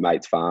to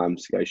mates'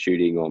 farms, go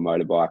shooting or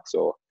motorbikes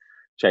or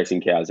chasing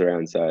cows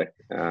around. So,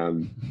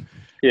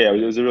 Yeah,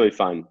 it was a really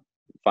fun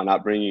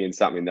upbringing, and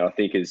something that I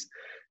think has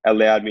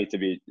allowed me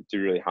to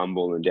really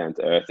humble and down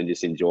to earth, and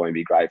just enjoy and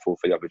be grateful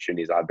for the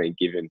opportunities I've been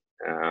given,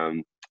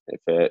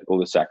 for all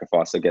the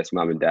sacrifice I guess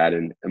mum and dad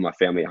and my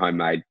family at home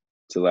made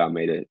to allow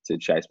me to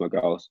chase my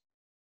goals.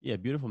 Yeah,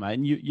 beautiful, mate.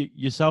 And you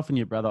yourself and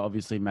your brother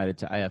obviously made it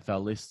to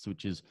AFL lists,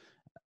 which is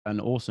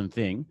an awesome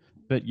thing.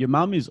 But your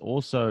mum is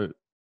also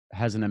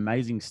has an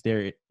amazing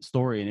story,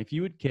 and if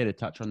you would care to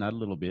touch on that a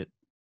little bit.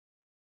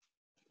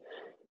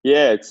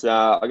 Yeah, it's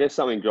I guess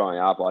something growing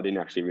up I didn't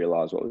actually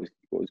realise what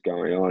was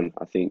going on.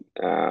 I think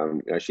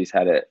she's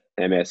had it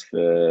MS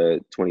for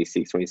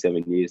 26,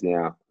 27 years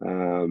now.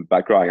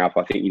 But growing up,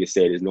 I think you just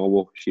see it as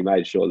normal. She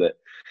made sure that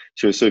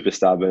she was super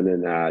stubborn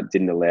and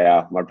didn't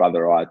allow my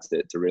brother or I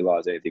to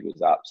realise anything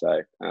was up.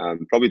 So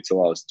probably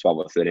till I was 12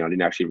 or 13, I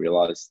didn't actually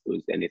realise there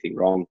was anything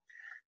wrong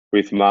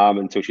with mum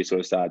until she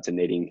sort of started to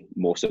needing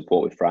more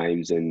support with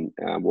frames and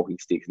walking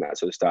sticks and that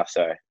sort of stuff.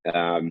 So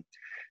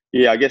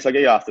yeah, I guess I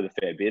get after a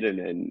fair bit,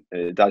 and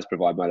it does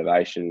provide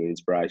motivation and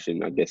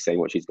inspiration, I guess, seeing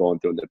what she's gone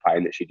through and the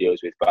pain that she deals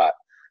with. But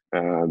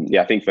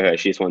yeah, I think for her,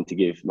 she just wanted to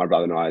give my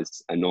brother and I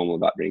as a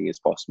normal upbringing as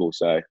possible.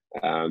 So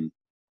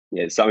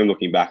yeah, it's something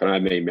looking back. I don't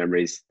have many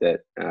memories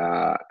that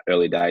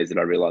early days that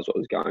I realised what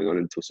was going on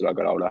until sort of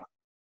I got older.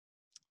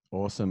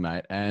 Awesome,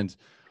 mate. And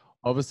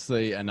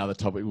obviously, another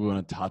topic we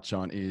want to touch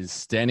on is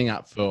standing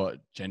up for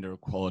gender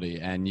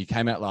equality. And you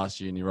came out last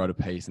year and you wrote a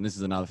piece. And this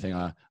is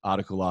another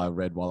article I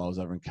read while I was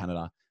over in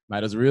Canada. Mate,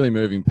 it was a really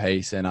moving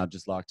piece. And I'd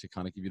just like to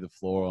kind of give you the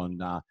floor on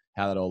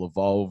how that all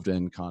evolved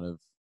and kind of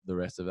the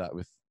rest of that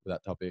with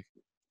that topic.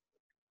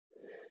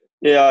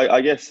 Yeah, I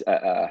guess sort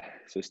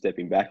of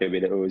stepping back a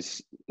bit,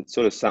 it's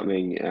sort of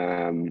something,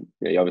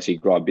 you obviously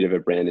grow a bit of a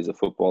brand as a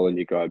footballer, and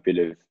you grow a bit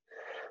of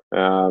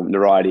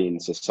notoriety in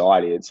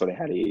society. It's sort of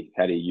how do you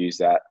use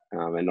that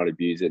and not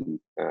abuse it.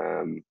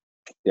 And,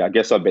 yeah, I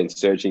guess I've been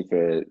searching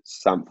for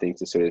something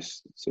to sort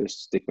of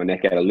stick my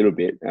neck out a little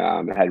bit.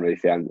 I hadn't really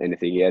found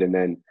anything yet, and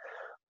then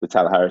the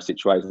Taylor Harris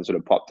situation sort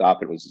of popped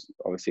up. It was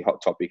obviously a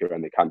hot topic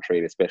around the country,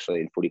 and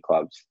especially in footy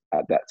clubs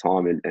at that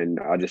time. And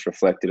I just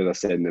reflected, as I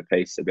said in the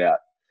piece, about,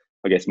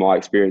 I guess, my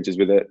experiences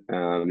with it.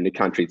 In a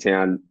country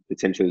town,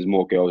 potentially there's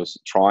more girls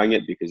trying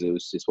it because it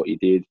was just what you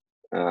did.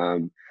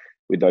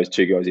 With those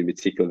two girls in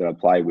particular that I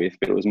played with,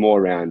 but it was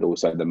more around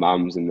also the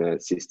mums and the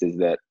sisters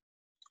that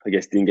I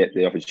guess didn't get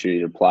the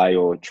opportunity to play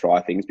or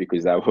try things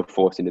because they were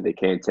forced into the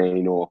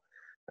canteen or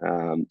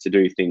to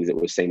do things that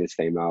were seen as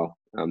female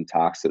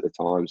tasks at the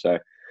time. So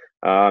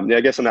yeah,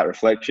 I guess on that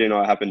reflection,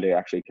 I happened to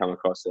actually come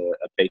across a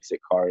piece that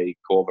Corey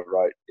Corver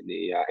wrote in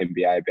the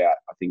NBA about,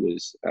 I think it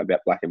was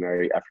about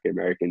African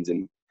Americans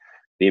and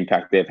the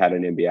impact they've had on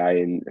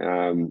NBA.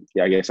 And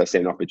yeah, I guess I see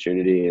an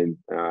opportunity and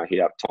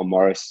hit up Tom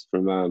Morris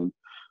from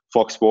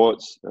Fox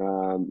Sports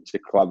to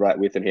collaborate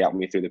with, and he helped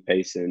me through the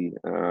piece. And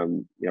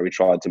we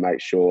tried to make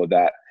sure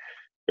that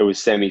it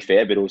was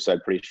semi-fair, but also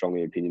pretty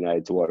strongly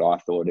opinionated to what I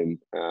thought. And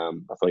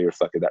I thought you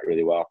reflected that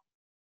really well.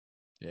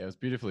 Yeah, it was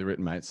beautifully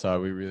written, mate. So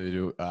we really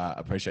do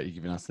appreciate you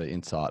giving us the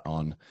insight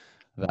on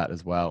that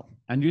as well.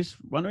 And just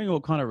wondering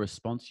what kind of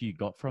response you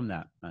got from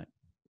that, mate.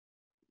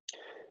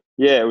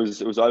 Yeah, it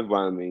was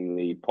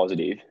overwhelmingly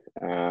positive.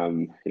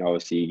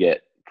 Obviously you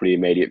get pretty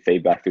immediate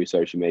feedback through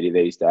social media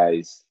these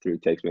days, through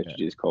text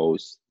messages,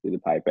 calls, through the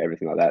paper,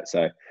 everything like that.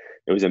 So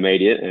it was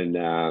immediate, and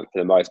for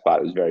the most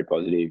part, it was very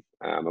positive.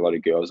 A lot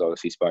of girls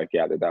obviously spoke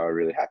out that they were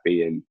really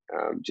happy and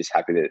just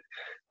happy that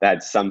they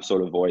had some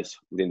sort of voice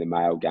within the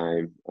male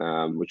game,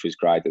 which was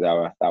great that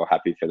they were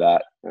happy for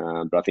that.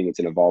 But I think it's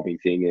an evolving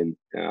thing,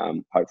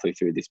 and hopefully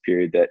through this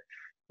period that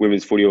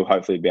women's footy will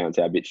hopefully bounce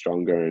out a bit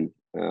stronger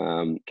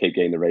and keep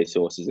getting the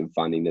resources and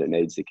funding that it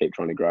needs to keep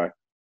trying to grow.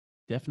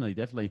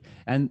 Definitely.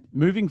 And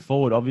moving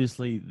forward,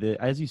 obviously,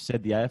 as you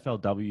said, the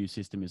AFLW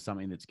system is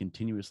something that's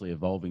continuously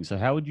evolving. So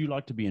how would you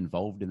like to be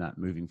involved in that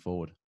moving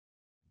forward?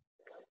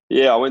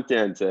 Yeah, I went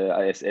down to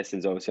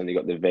Essendon's obviously only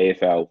got the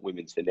VFL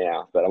women's for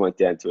now, but I went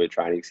down to a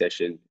training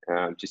session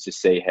just to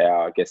see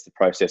how, I guess, the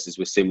processes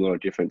were similar or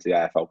different to the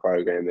AFL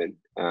program. And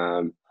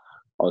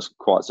I was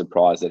quite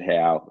surprised at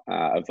how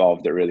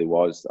evolved it really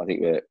was. I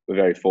think we're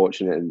very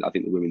fortunate, and I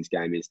think the women's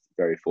game is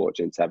very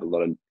fortunate to have a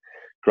lot of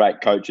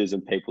great coaches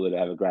and people that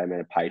have a great amount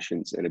of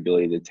patience and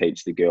ability to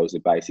teach the girls the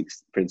basic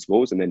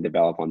principles and then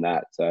develop on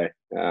that. So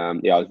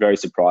yeah, I was very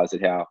surprised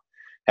at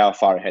how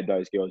far ahead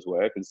those girls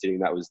were,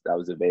 considering that was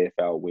a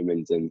VFL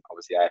women's, and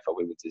obviously AFL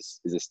women's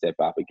is a step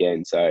up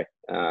again. So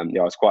yeah,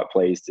 I was quite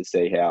pleased to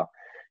see how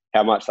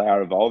much they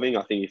are evolving.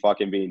 I think if I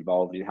can be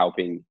involved in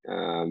helping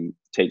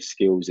teach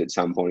skills at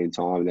some point in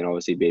time, and then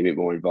obviously be a bit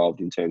more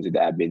involved in terms of the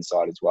admin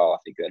side as well, I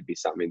think that'd be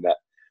something that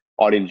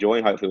I'd enjoy,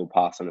 and hopefully will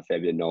pass on a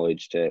fair bit of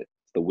knowledge to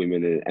the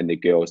women and the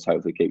girls to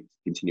hopefully keep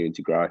continuing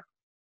to grow.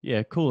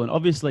 Yeah, cool. And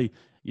obviously,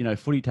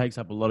 footy takes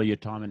up a lot of your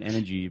time and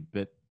energy,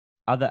 but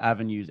other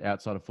avenues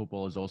outside of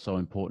football is also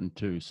important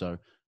too. So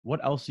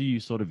what else are you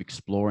sort of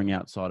exploring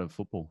outside of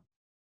football?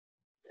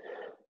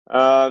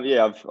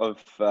 Yeah, I've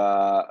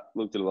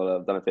looked at a lot.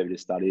 I've done a fair bit of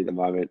study at the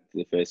moment for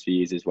the first few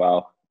years as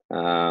well.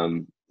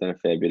 done a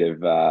fair bit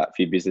of a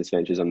few business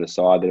ventures on the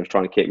side that are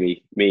trying to keep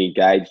me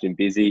engaged and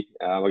busy.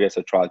 I guess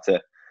I tried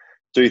to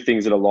do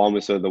things that align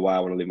with sort of the way I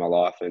want to live my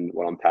life and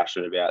what I'm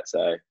passionate about.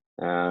 So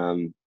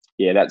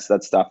yeah, that's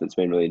stuff that's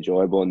been really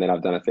enjoyable. And then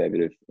I've done a fair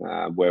bit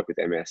of work with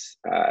MS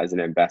as an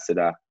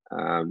ambassador,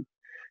 and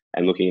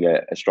looking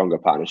at a stronger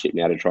partnership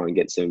now to try and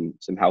get some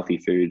healthy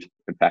food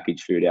and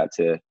packaged food out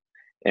to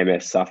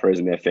MS sufferers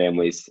and their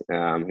families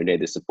who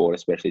need the support,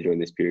 especially during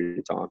this period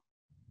of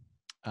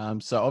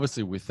time. So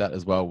obviously with that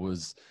as well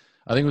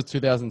I think it was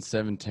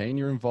 2017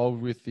 you're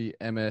involved with the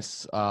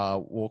MS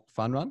Walk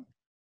Fun Run?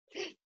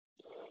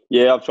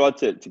 Yeah, I've tried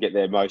to get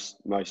there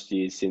most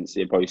years since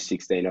probably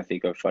 16. I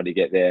think I've tried to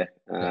get there.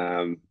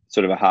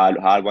 Sort of a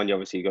hard one. You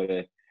obviously got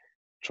to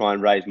try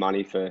and raise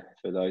money for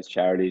those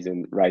charities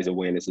and raise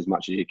awareness as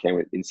much as you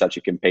can in such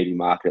a competing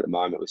market at the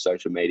moment with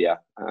social media.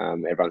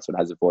 Everyone sort of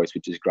has a voice,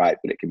 which is great,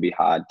 but it can be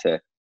hard to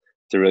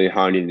really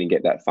hone in and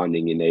get that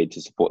funding you need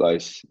to support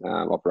those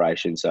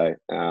operations. So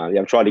yeah,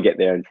 I'm trying to get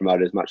there and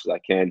promote it as much as I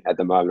can. At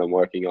the moment, I'm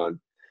working on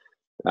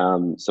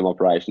some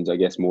operations, I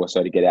guess, more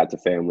so to get out to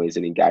families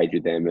and engage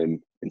with them and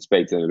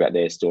speak to them about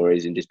their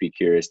stories and just be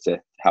curious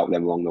to help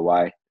them along the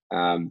way.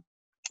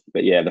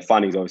 But yeah, the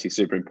funding is obviously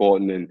super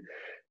important, and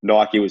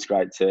Nike was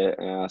great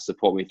to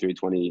support me through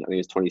I think it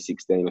was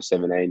 2016 or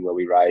 17, where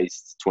we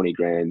raised 20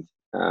 grand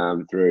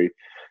through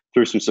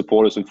some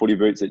supporters, some footy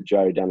boots that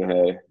Joe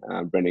Danaher,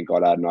 Brendan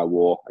Goddard and I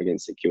wore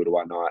against St Kilda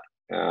one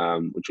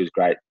night, which was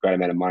great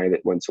amount of money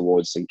that went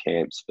towards some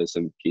camps for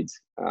some kids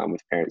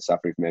with parents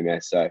suffering from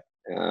MS. So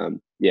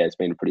yeah, it's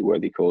been a pretty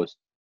worthy cause.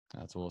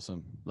 That's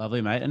awesome.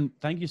 Lovely, mate. And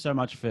thank you so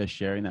much for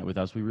sharing that with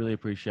us. We really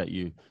appreciate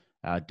you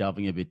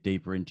delving a bit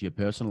deeper into your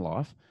personal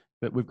life.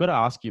 But we've got to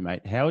ask you,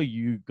 mate, how are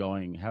you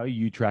going? How are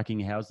you tracking?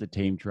 How's the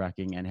team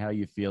tracking? And how are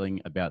you feeling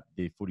about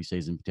the footy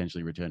season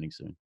potentially returning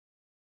soon?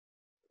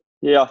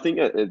 Yeah, I think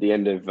at the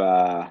end of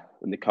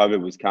when the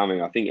COVID was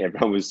coming, I think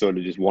everyone was sort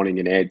of just wanting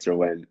an answer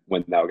when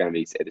they were going to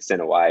be either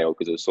sent away or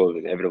because it was sort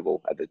of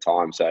inevitable at the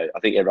time. So I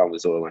think everyone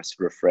was almost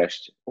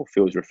refreshed or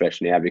feels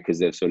refreshed now because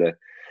they've sort of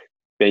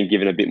been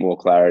given a bit more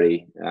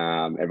clarity.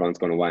 Everyone's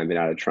gone away and been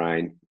able to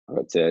train. I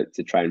got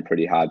to train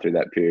pretty hard through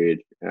that period.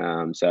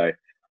 So I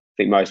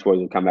think most boys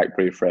will come back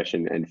pretty fresh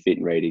and fit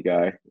and ready to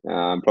go.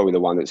 Probably the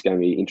one that's going to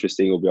be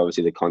interesting will be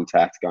obviously the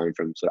contact, going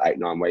from sort of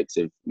 8-9 weeks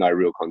of no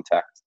real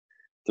contact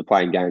to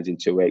playing games in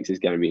 2 weeks is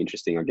going to be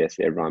interesting, I guess,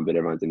 for everyone, but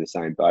everyone's in the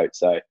same boat.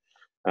 So,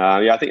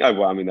 yeah, I think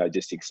overwhelmingly, though,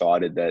 just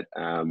excited that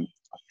I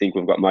think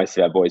we've got most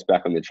of our boys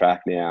back on the track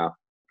now,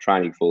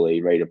 training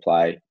fully, ready to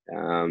play.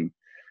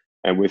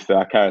 And with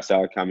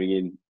Carousel coming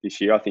in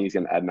this year, I think he's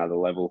going to add another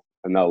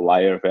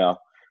layer of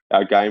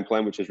our game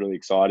plan, which is really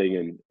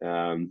exciting.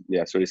 And,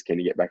 yeah, so just keen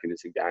to get back into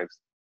some games.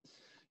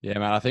 Yeah,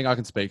 man, I think I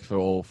can speak for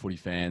all footy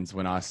fans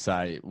when I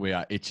say we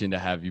are itching to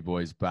have you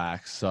boys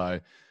back. So,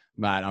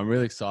 mate, I'm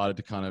really excited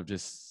to kind of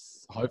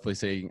just hopefully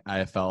see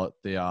AFL at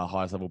the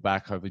highest level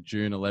back. Hopefully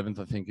June 11th,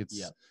 I think it's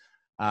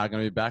going to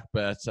be back.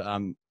 But,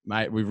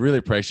 mate, we've really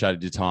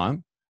appreciated your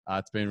time.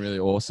 It's been really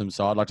awesome.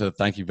 So I'd like to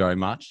thank you very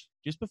much.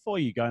 Just before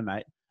you go,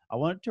 mate, I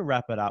wanted to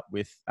wrap it up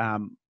with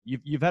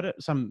you've had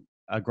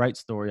a great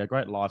story, a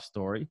great life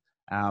story,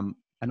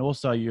 and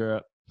also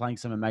you're playing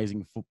some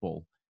amazing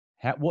football.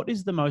 What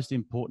is the most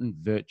important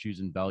virtues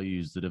and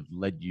values that have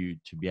led you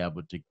to be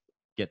able to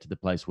get to the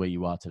place where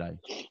you are today?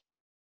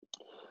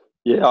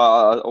 Yeah,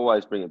 I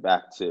always bring it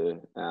back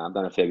to I've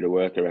done a fair bit of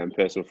work around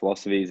personal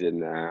philosophies and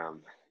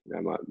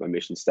my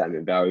mission statement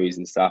and values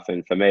and stuff.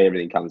 And for me,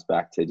 everything comes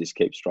back to just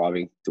keep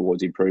striving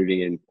towards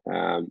improving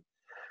and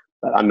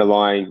that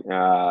underlying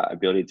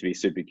ability to be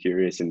super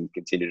curious and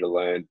continue to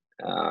learn.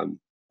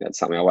 That's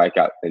something I wake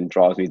up and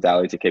drives me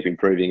daily to keep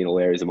improving in all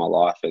areas of my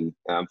life. And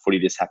footy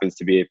just happens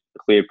to be a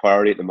clear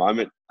priority at the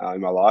moment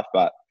in my life,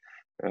 but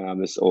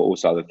there's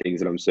also other things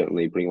that I'm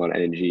certainly putting a lot of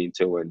energy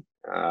into and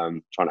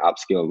trying to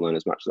upskill and learn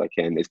as much as I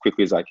can, as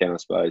quickly as I can, I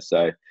suppose.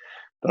 So,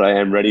 but I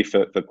am ready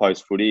for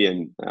post footy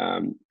and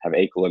have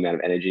equal amount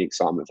of energy and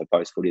excitement for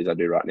post footy as I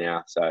do right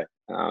now. So,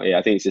 yeah,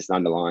 I think it's just an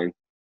underlying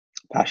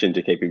passion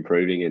to keep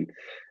improving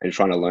and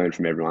trying to learn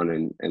from everyone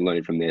and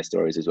learning from their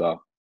stories as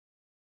well.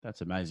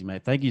 That's amazing,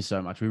 mate. Thank you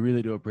so much. We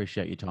really do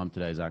appreciate your time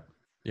today, Zach.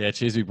 Yeah,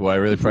 cheers, big boy. I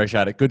really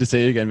appreciate it. Good to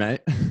see you again, mate.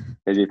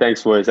 Easy.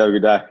 Thanks, boys. Have a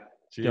good day.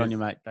 Cheers. Good on you,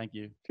 mate. Thank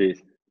you. Cheers.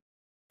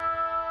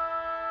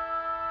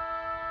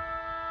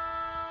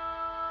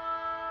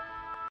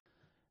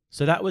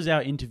 So that was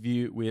our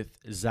interview with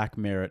Zach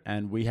Merrett,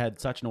 and we had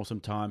such an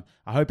awesome time.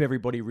 I hope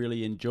everybody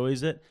really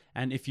enjoys it.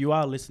 And if you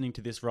are listening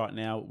to this right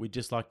now, we'd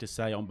just like to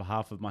say on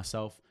behalf of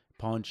myself,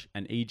 Ponch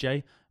and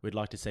EJ, we'd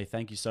like to say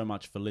thank you so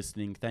much for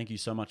listening. Thank you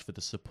so much for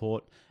the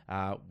support.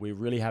 We're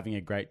really having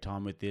a great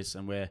time with this,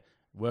 and we're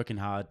working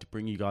hard to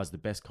bring you guys the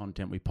best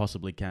content we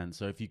possibly can.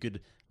 So if you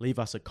could leave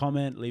us a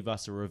comment, leave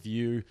us a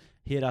review,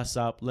 hit us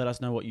up, let us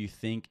know what you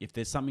think. If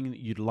there's something that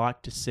you'd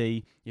like to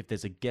see, if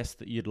there's a guest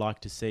that you'd like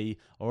to see,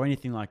 or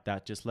anything like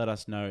that, just let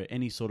us know.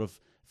 Any sort of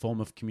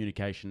form of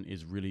communication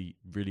is really,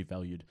 really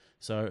valued.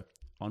 So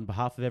on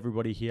behalf of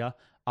everybody here,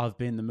 I've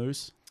been the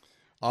Moose.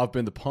 I've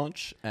been the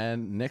Ponch,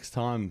 and next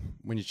time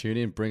when you tune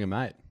in, bring a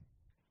mate.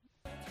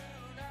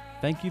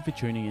 Thank you for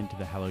tuning in to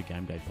the Hello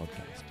Game Day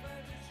podcast.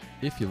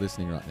 If you're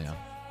listening right now,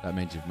 that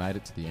means you've made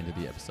it to the end of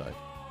the episode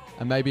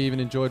and maybe even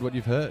enjoyed what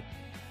you've heard.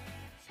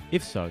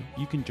 If so,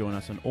 you can join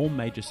us on all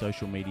major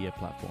social media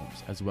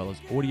platforms, as well as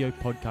audio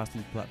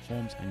podcasting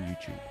platforms and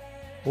YouTube.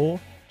 Or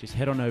just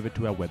head on over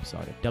to our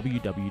website at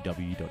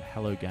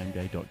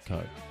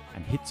www.hellogameday.co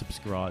and hit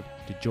subscribe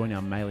to join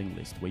our mailing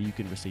list where you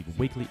can receive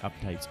weekly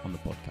updates on the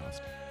podcast.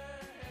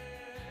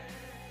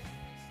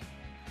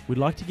 We'd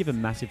like to give a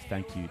massive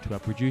thank you to our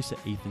producer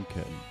Ethan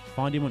Curtin.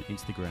 Find him on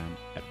Instagram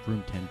at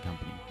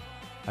Room10Company,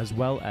 as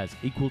well as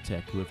Equal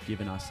Tech, who have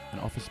given us an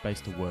office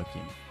space to work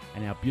in,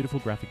 and our beautiful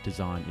graphic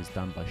design is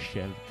done by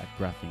Chev at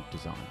Graphic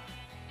Design.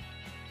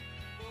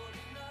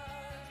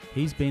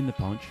 He's been the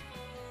Punch.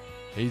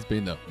 He's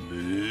been the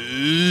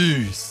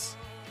Moose.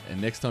 And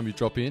next time you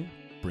drop in,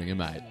 bring a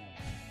mate.